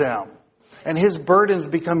sees them. And His burdens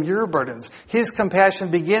become your burdens. His compassion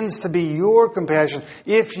begins to be your compassion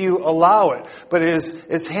if you allow it. But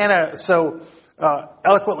as Hannah so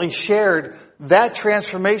eloquently shared, that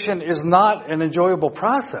transformation is not an enjoyable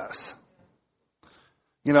process.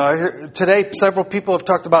 You know, today several people have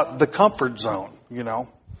talked about the comfort zone, you know.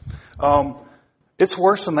 It's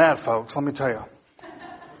worse than that, folks, let me tell you.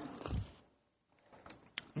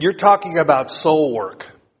 You're talking about soul work.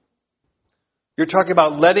 You're talking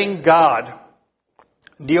about letting God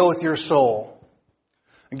deal with your soul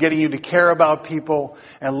and getting you to care about people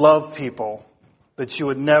and love people that you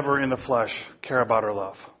would never in the flesh care about or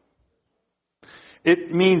love.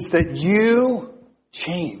 It means that you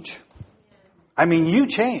change. I mean, you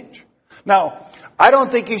change. Now, I don't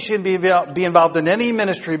think you should be involved in any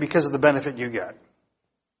ministry because of the benefit you get.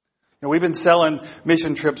 You know, we've been selling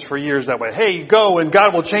mission trips for years that way. Hey, you go and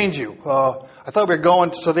God will change you. I thought we were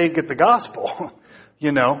going so they'd get the gospel,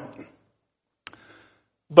 you know.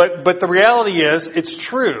 But the reality is, it's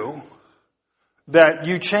true that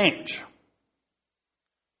you change.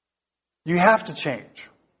 You have to change.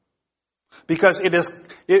 Because it is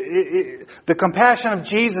the compassion of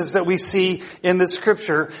Jesus that we see in this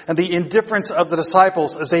scripture and the indifference of the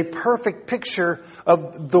disciples is a perfect picture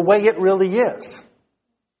of the way it really is.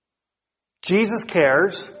 Jesus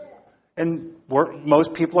cares, and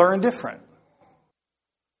most people are indifferent.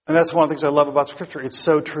 And that's one of the things I love about Scripture. It's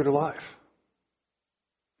so true to life.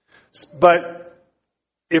 But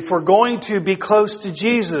if we're going to be close to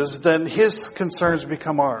Jesus, then His concerns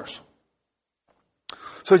become ours.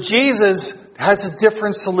 So Jesus has a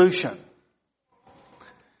different solution.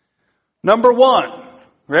 Number one,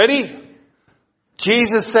 ready?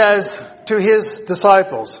 Jesus says to His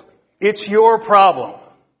disciples, it's your problem.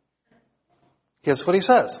 Guess what He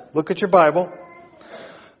says? Look at your Bible.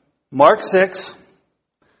 Mark 6.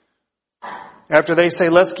 After they say,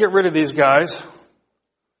 let's get rid of these guys.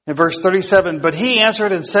 In verse 37, but He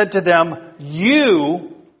answered and said to them,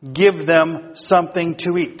 you give them something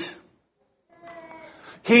to eat.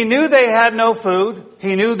 He knew they had no food.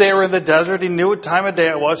 He knew they were in the desert. He knew what time of day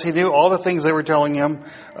it was. He knew all the things they were telling him,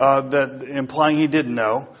 that implying he didn't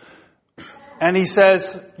know. And He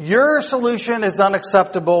says, your solution is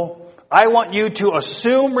unacceptable. I want you to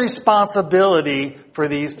assume responsibility for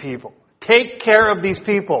these people. Take care of these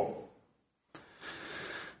people.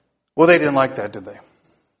 Well, they didn't like that, did they?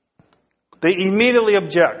 They immediately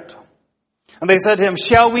object. And they said to Him,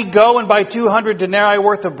 shall we go and buy 200 denarii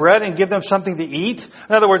worth of bread and give them something to eat?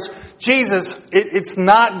 In other words, Jesus, it's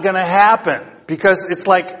not going to happen because it's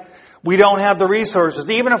like we don't have the resources.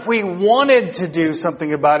 Even if we wanted to do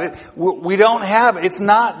something about it, we don't have it. It's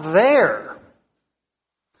not there.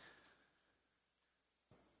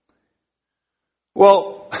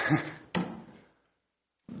 Well,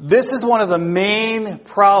 this is one of the main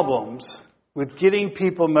problems with getting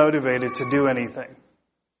people motivated to do anything.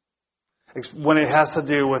 When it has to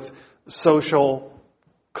do with social,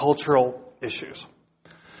 cultural issues.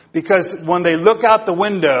 Because when they look out the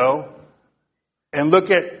window and look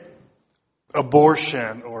at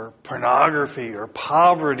abortion or pornography or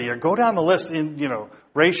poverty or go down the list in,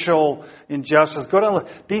 racial injustice, go down the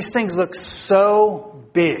list. These things look so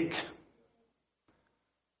big.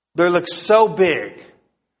 They look so big.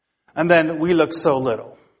 And then we look so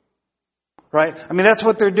little. Right? I mean, that's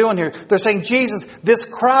what they're doing here. They're saying, Jesus, this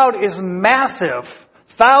crowd is massive.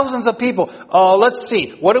 Thousands of people. Let's see.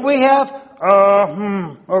 What do we have?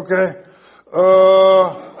 Okay.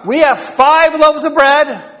 We have 5 loaves of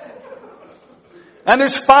bread. And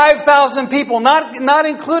there's 5,000 people, not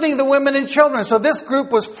including the women and children. So this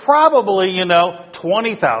group was probably,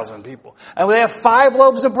 20,000 people. And they have 5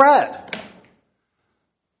 loaves of bread.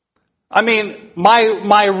 I mean,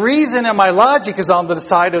 my reason and my logic is on the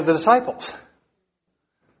side of the disciples.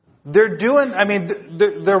 They're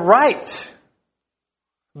right.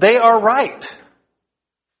 They are right.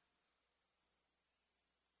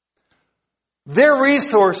 Their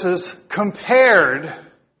resources compared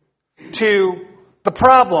to the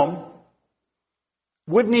problem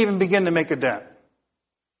wouldn't even begin to make a dent.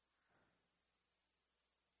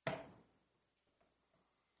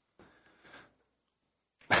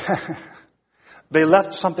 They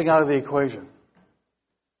left something out of the equation.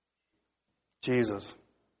 Jesus.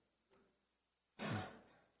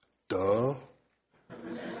 Duh.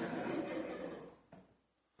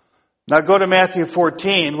 Now go to Matthew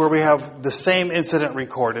 14, where we have the same incident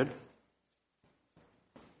recorded.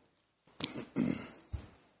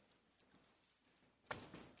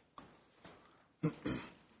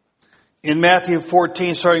 In Matthew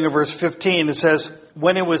 14, starting at verse 15, it says,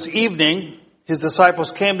 when it was evening, His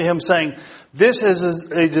disciples came to Him saying, this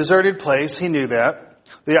is a deserted place. He knew that.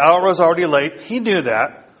 The hour was already late. He knew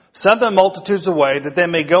that. Send the multitudes away that they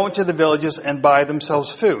may go into the villages and buy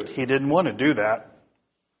themselves food. He didn't want to do that.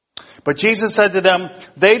 But Jesus said to them,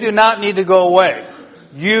 they do not need to go away.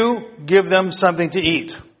 You give them something to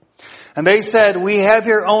eat. And they said, we have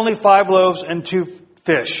here only 5 loaves and 2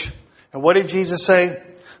 fish. And what did Jesus say?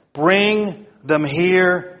 Bring them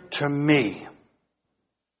here to me.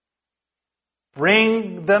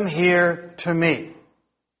 Bring them here to me.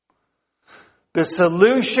 The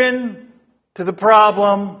solution to the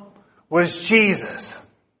problem was Jesus.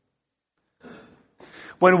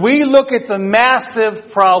 When we look at the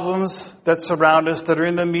massive problems that surround us, that are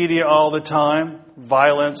in the media all the time,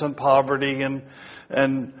 violence and poverty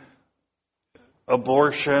and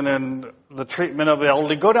abortion and the treatment of the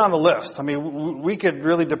elderly, go down the list. I mean, we could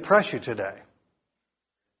really depress you today.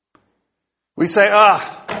 We say,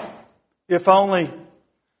 if only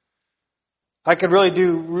I could really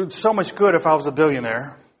do so much good if I was a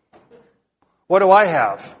billionaire. What do I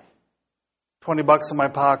have? $20 in my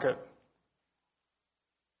pocket.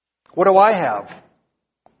 What do I have?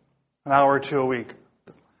 An hour or 2 a week.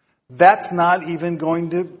 That's not even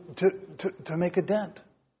going to make a dent.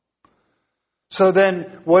 So then,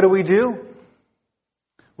 what do?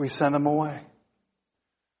 We send them away.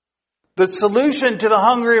 The solution to the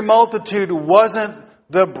hungry multitude wasn't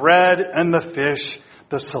the bread and the fish.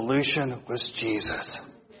 The solution was Jesus.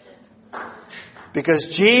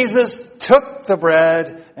 Because Jesus took the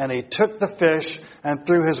bread and He took the fish, and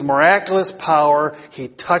through His miraculous power, He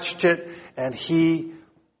touched it and He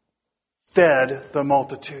fed the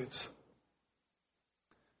multitudes.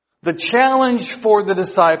 The challenge for the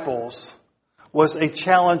disciples was a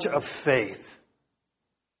challenge of faith.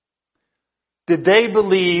 Did they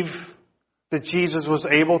believe that Jesus was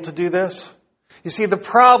able to do this? You see, the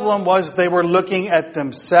problem was they were looking at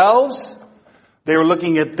themselves. They were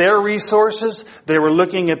looking at their resources. They were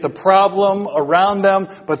looking at the problem around them,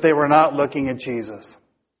 but they were not looking at Jesus.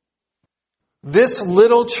 This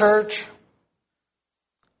little church,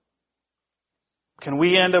 can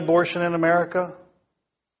we end abortion in America?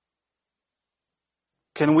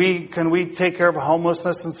 Can we take care of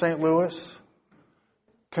homelessness in St. Louis?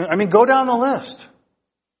 Go down the list.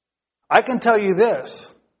 I can tell you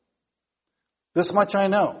this much I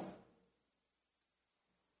know.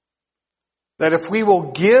 That if we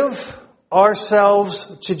will give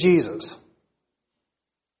ourselves to Jesus,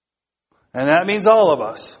 and that means all of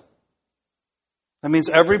us, that means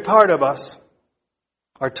every part of us,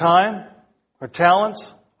 our time, our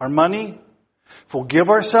talents, our money, if we'll give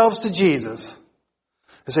ourselves to Jesus,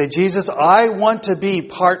 and say, Jesus, I want to be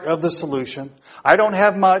part of the solution. I don't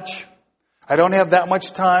have much. I don't have that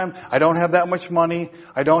much time. I don't have that much money.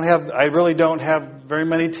 I really don't have very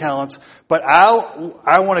many talents. But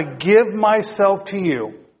I want to give myself to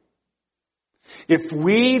you. If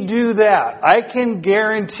we do that, I can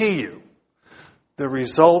guarantee you the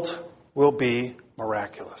result will be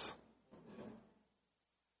miraculous.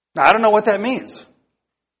 Now, I don't know what that means.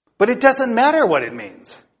 But it doesn't matter what it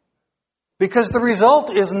means. Because the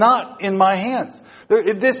result is not in my hands.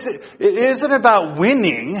 It isn't about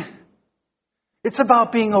winning. It's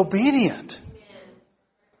about being obedient.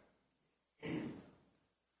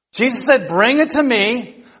 Jesus said, bring it to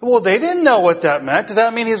me. Well, they didn't know what that meant. Did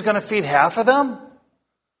that mean He was going to feed half of them?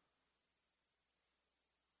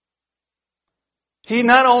 He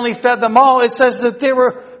not only fed them all, it says that there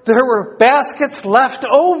were baskets left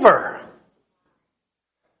over.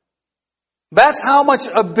 That's how much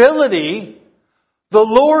ability the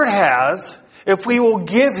Lord has if we will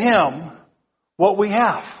give Him what we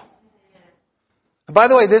have. By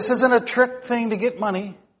the way, this isn't a trick thing to get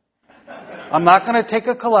money. I'm not going to take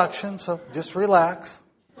a collection, so just relax.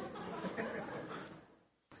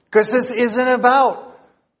 Because this isn't about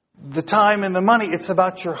the time and the money. It's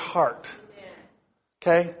about your heart.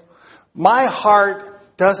 Okay? My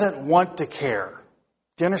heart doesn't want to care.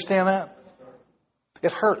 Do you understand that?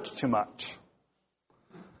 It hurts too much.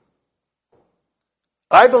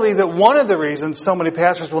 I believe that one of the reasons so many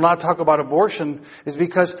pastors will not talk about abortion is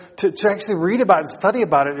because to actually read about it and study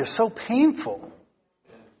about it is so painful.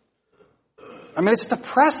 It's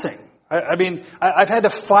depressing. I've had to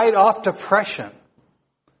fight off depression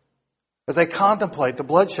as I contemplate the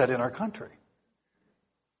bloodshed in our country.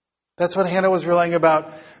 That's what Hannah was relaying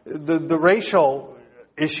about the racial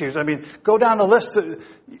issues. Go down the list.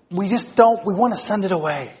 We want to send it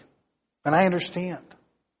away. And I understand.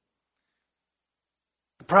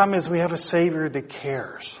 The problem is we have a Savior that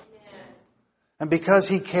cares. And because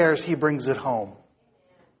He cares, He brings it home.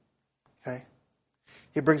 Okay?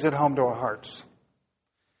 He brings it home to our hearts.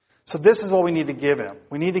 So this is what we need to give Him.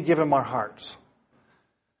 We need to give Him our hearts.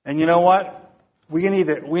 And you know what? we need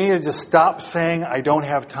to just stop saying I don't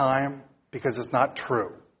have time, because it's not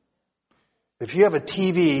true. If you have a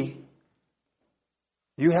TV,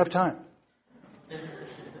 you have time.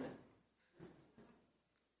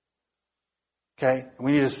 Okay?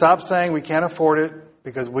 We need to stop saying we can't afford it,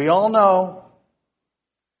 because we all know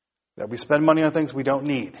that we spend money on things we don't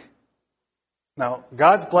need. Now,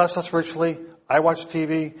 God's blessed us richly. I watch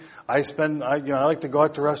TV. I like to go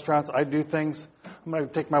out to restaurants. I do things. I'm going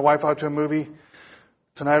to take my wife out to a movie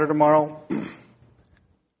tonight or tomorrow.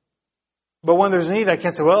 But when there's need, I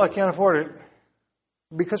can't say, well, I can't afford it.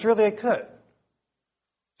 Because really I could.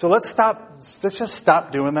 So let's just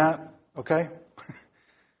stop doing that, okay?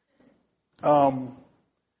 And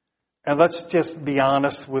let's just be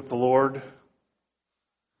honest with the Lord.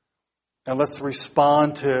 And let's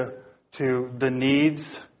respond to the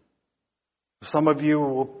needs. Some of you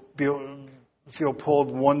will feel pulled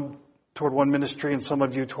toward one ministry and some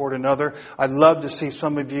of you toward another. I'd love to see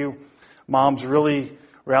some of you moms really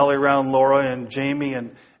rally around Laura and Jamie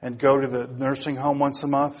and go to the nursing home once a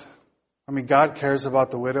month. I mean, God cares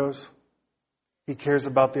about the widows. He cares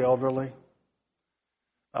about the elderly.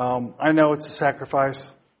 I know it's a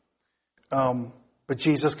sacrifice, but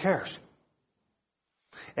Jesus cares.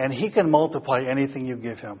 And He can multiply anything you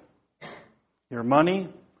give Him. Your money,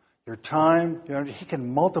 your time, He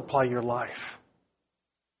can multiply your life.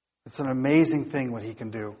 It's an amazing thing what He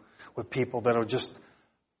can do with people that will just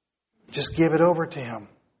give it over to Him.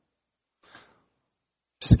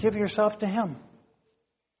 Just give yourself to Him.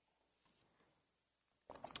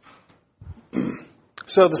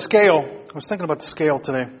 So the scale, I was thinking about the scale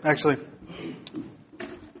today. Actually,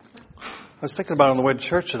 I was thinking about it on the way to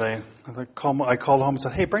church today. I called home and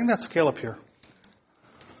said, hey, bring that scale up here.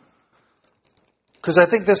 Because I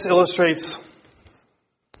think this illustrates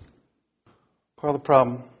part of the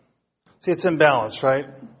problem. See, it's imbalanced, right?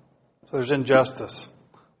 So there's injustice.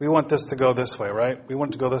 We want this to go this way, right? We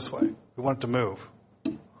want it to go this way. We want it to move.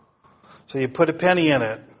 So you put a penny in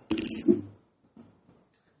it.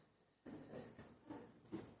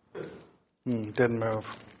 Didn't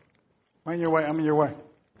move. I'm in your way. I'm in your way.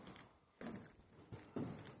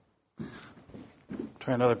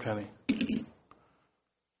 Try another penny.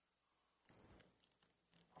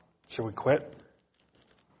 Should we quit?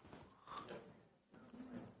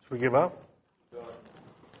 Should we give up?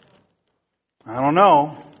 I don't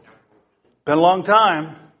know. Been a long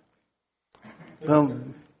time.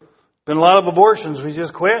 Been a lot of abortions. We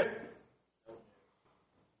just quit.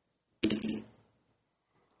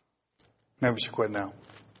 Maybe we should quit now.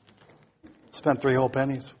 Spent 3 whole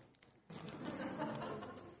pennies.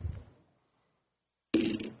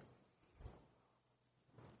 Is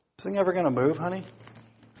this thing ever going to move, honey?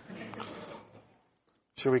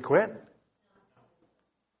 Should we quit?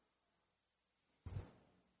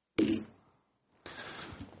 Is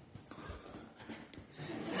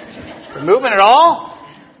it moving at all?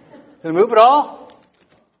 Did it move at all?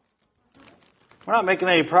 We're not making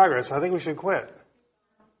any progress. I think we should quit.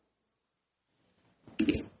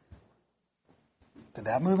 Did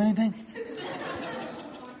that move anything?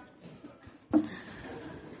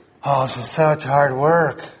 Oh, this is such hard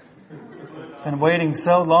work. Been waiting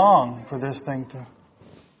so long for this thing to...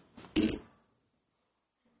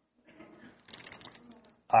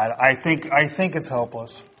 I think it's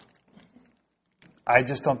hopeless. I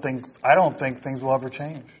don't think things will ever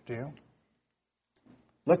change. Do you?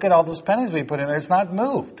 Look at all those pennies we put in there. It's not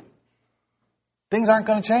moved. Things aren't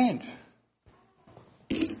going to change.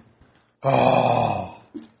 Oh.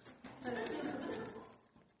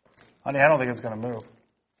 Honey, I don't think it's going to move.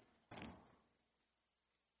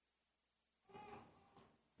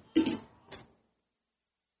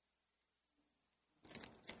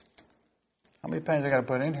 How many pennies I got to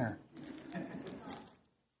put in here?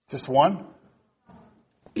 Just one?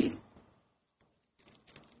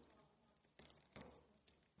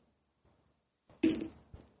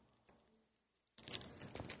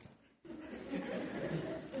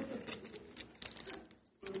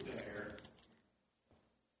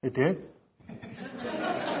 It did? Did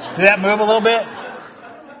that move a little bit?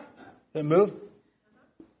 Did it move?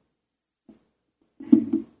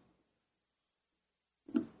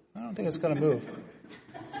 I don't think it's going to move.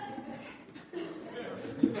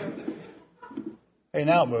 Hey,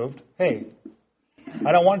 now it moved. Hey,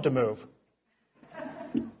 I don't want it to move.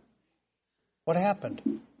 What happened?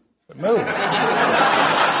 It moved.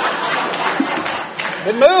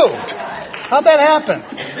 It moved. How'd that happen?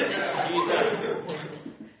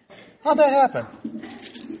 How'd that happen?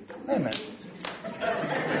 Wait a minute.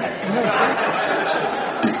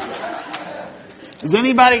 Is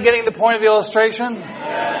anybody getting the point of the illustration?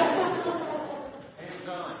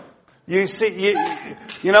 You see,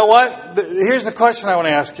 you know what? Here's the question I want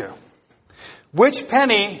to ask you. Which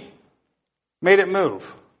penny made it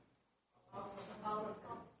move?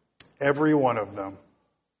 Every one of them.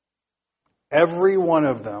 Every one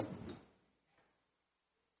of them.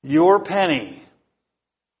 Your penny,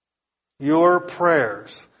 your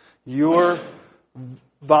prayers, your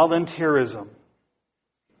volunteerism,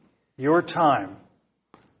 your time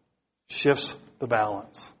shifts the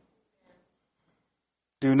balance.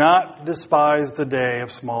 Do not despise the day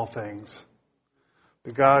of small things.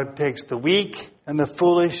 But God takes the weak and the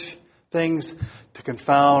foolish things to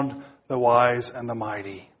confound the wise and the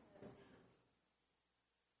mighty.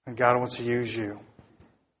 And God wants to use you.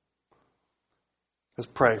 Let's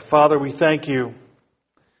pray. Father, we thank you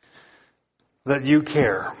that you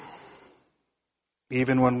care,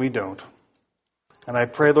 even when we don't. And I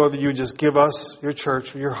pray, Lord, that you just give us, your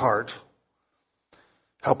church, your heart.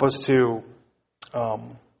 Help us to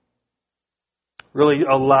really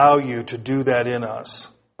allow you to do that in us.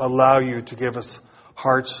 Allow you to give us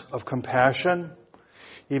hearts of compassion,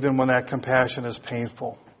 even when that compassion is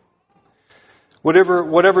painful.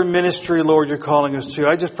 Whatever ministry, Lord, you're calling us to,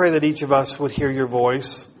 I just pray that each of us would hear your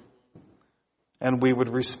voice and we would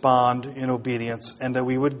respond in obedience and that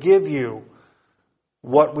we would give you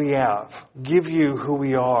what we have, give you who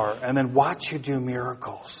we are, and then watch you do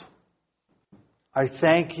miracles. I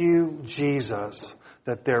thank you, Jesus,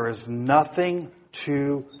 that there is nothing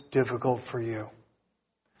too difficult for you.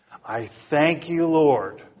 I thank you,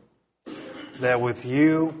 Lord, that with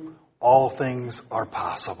you all things are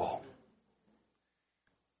possible.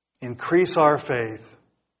 Increase our faith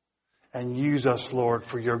and use us, Lord,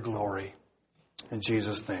 for your glory. In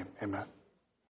Jesus' name, amen.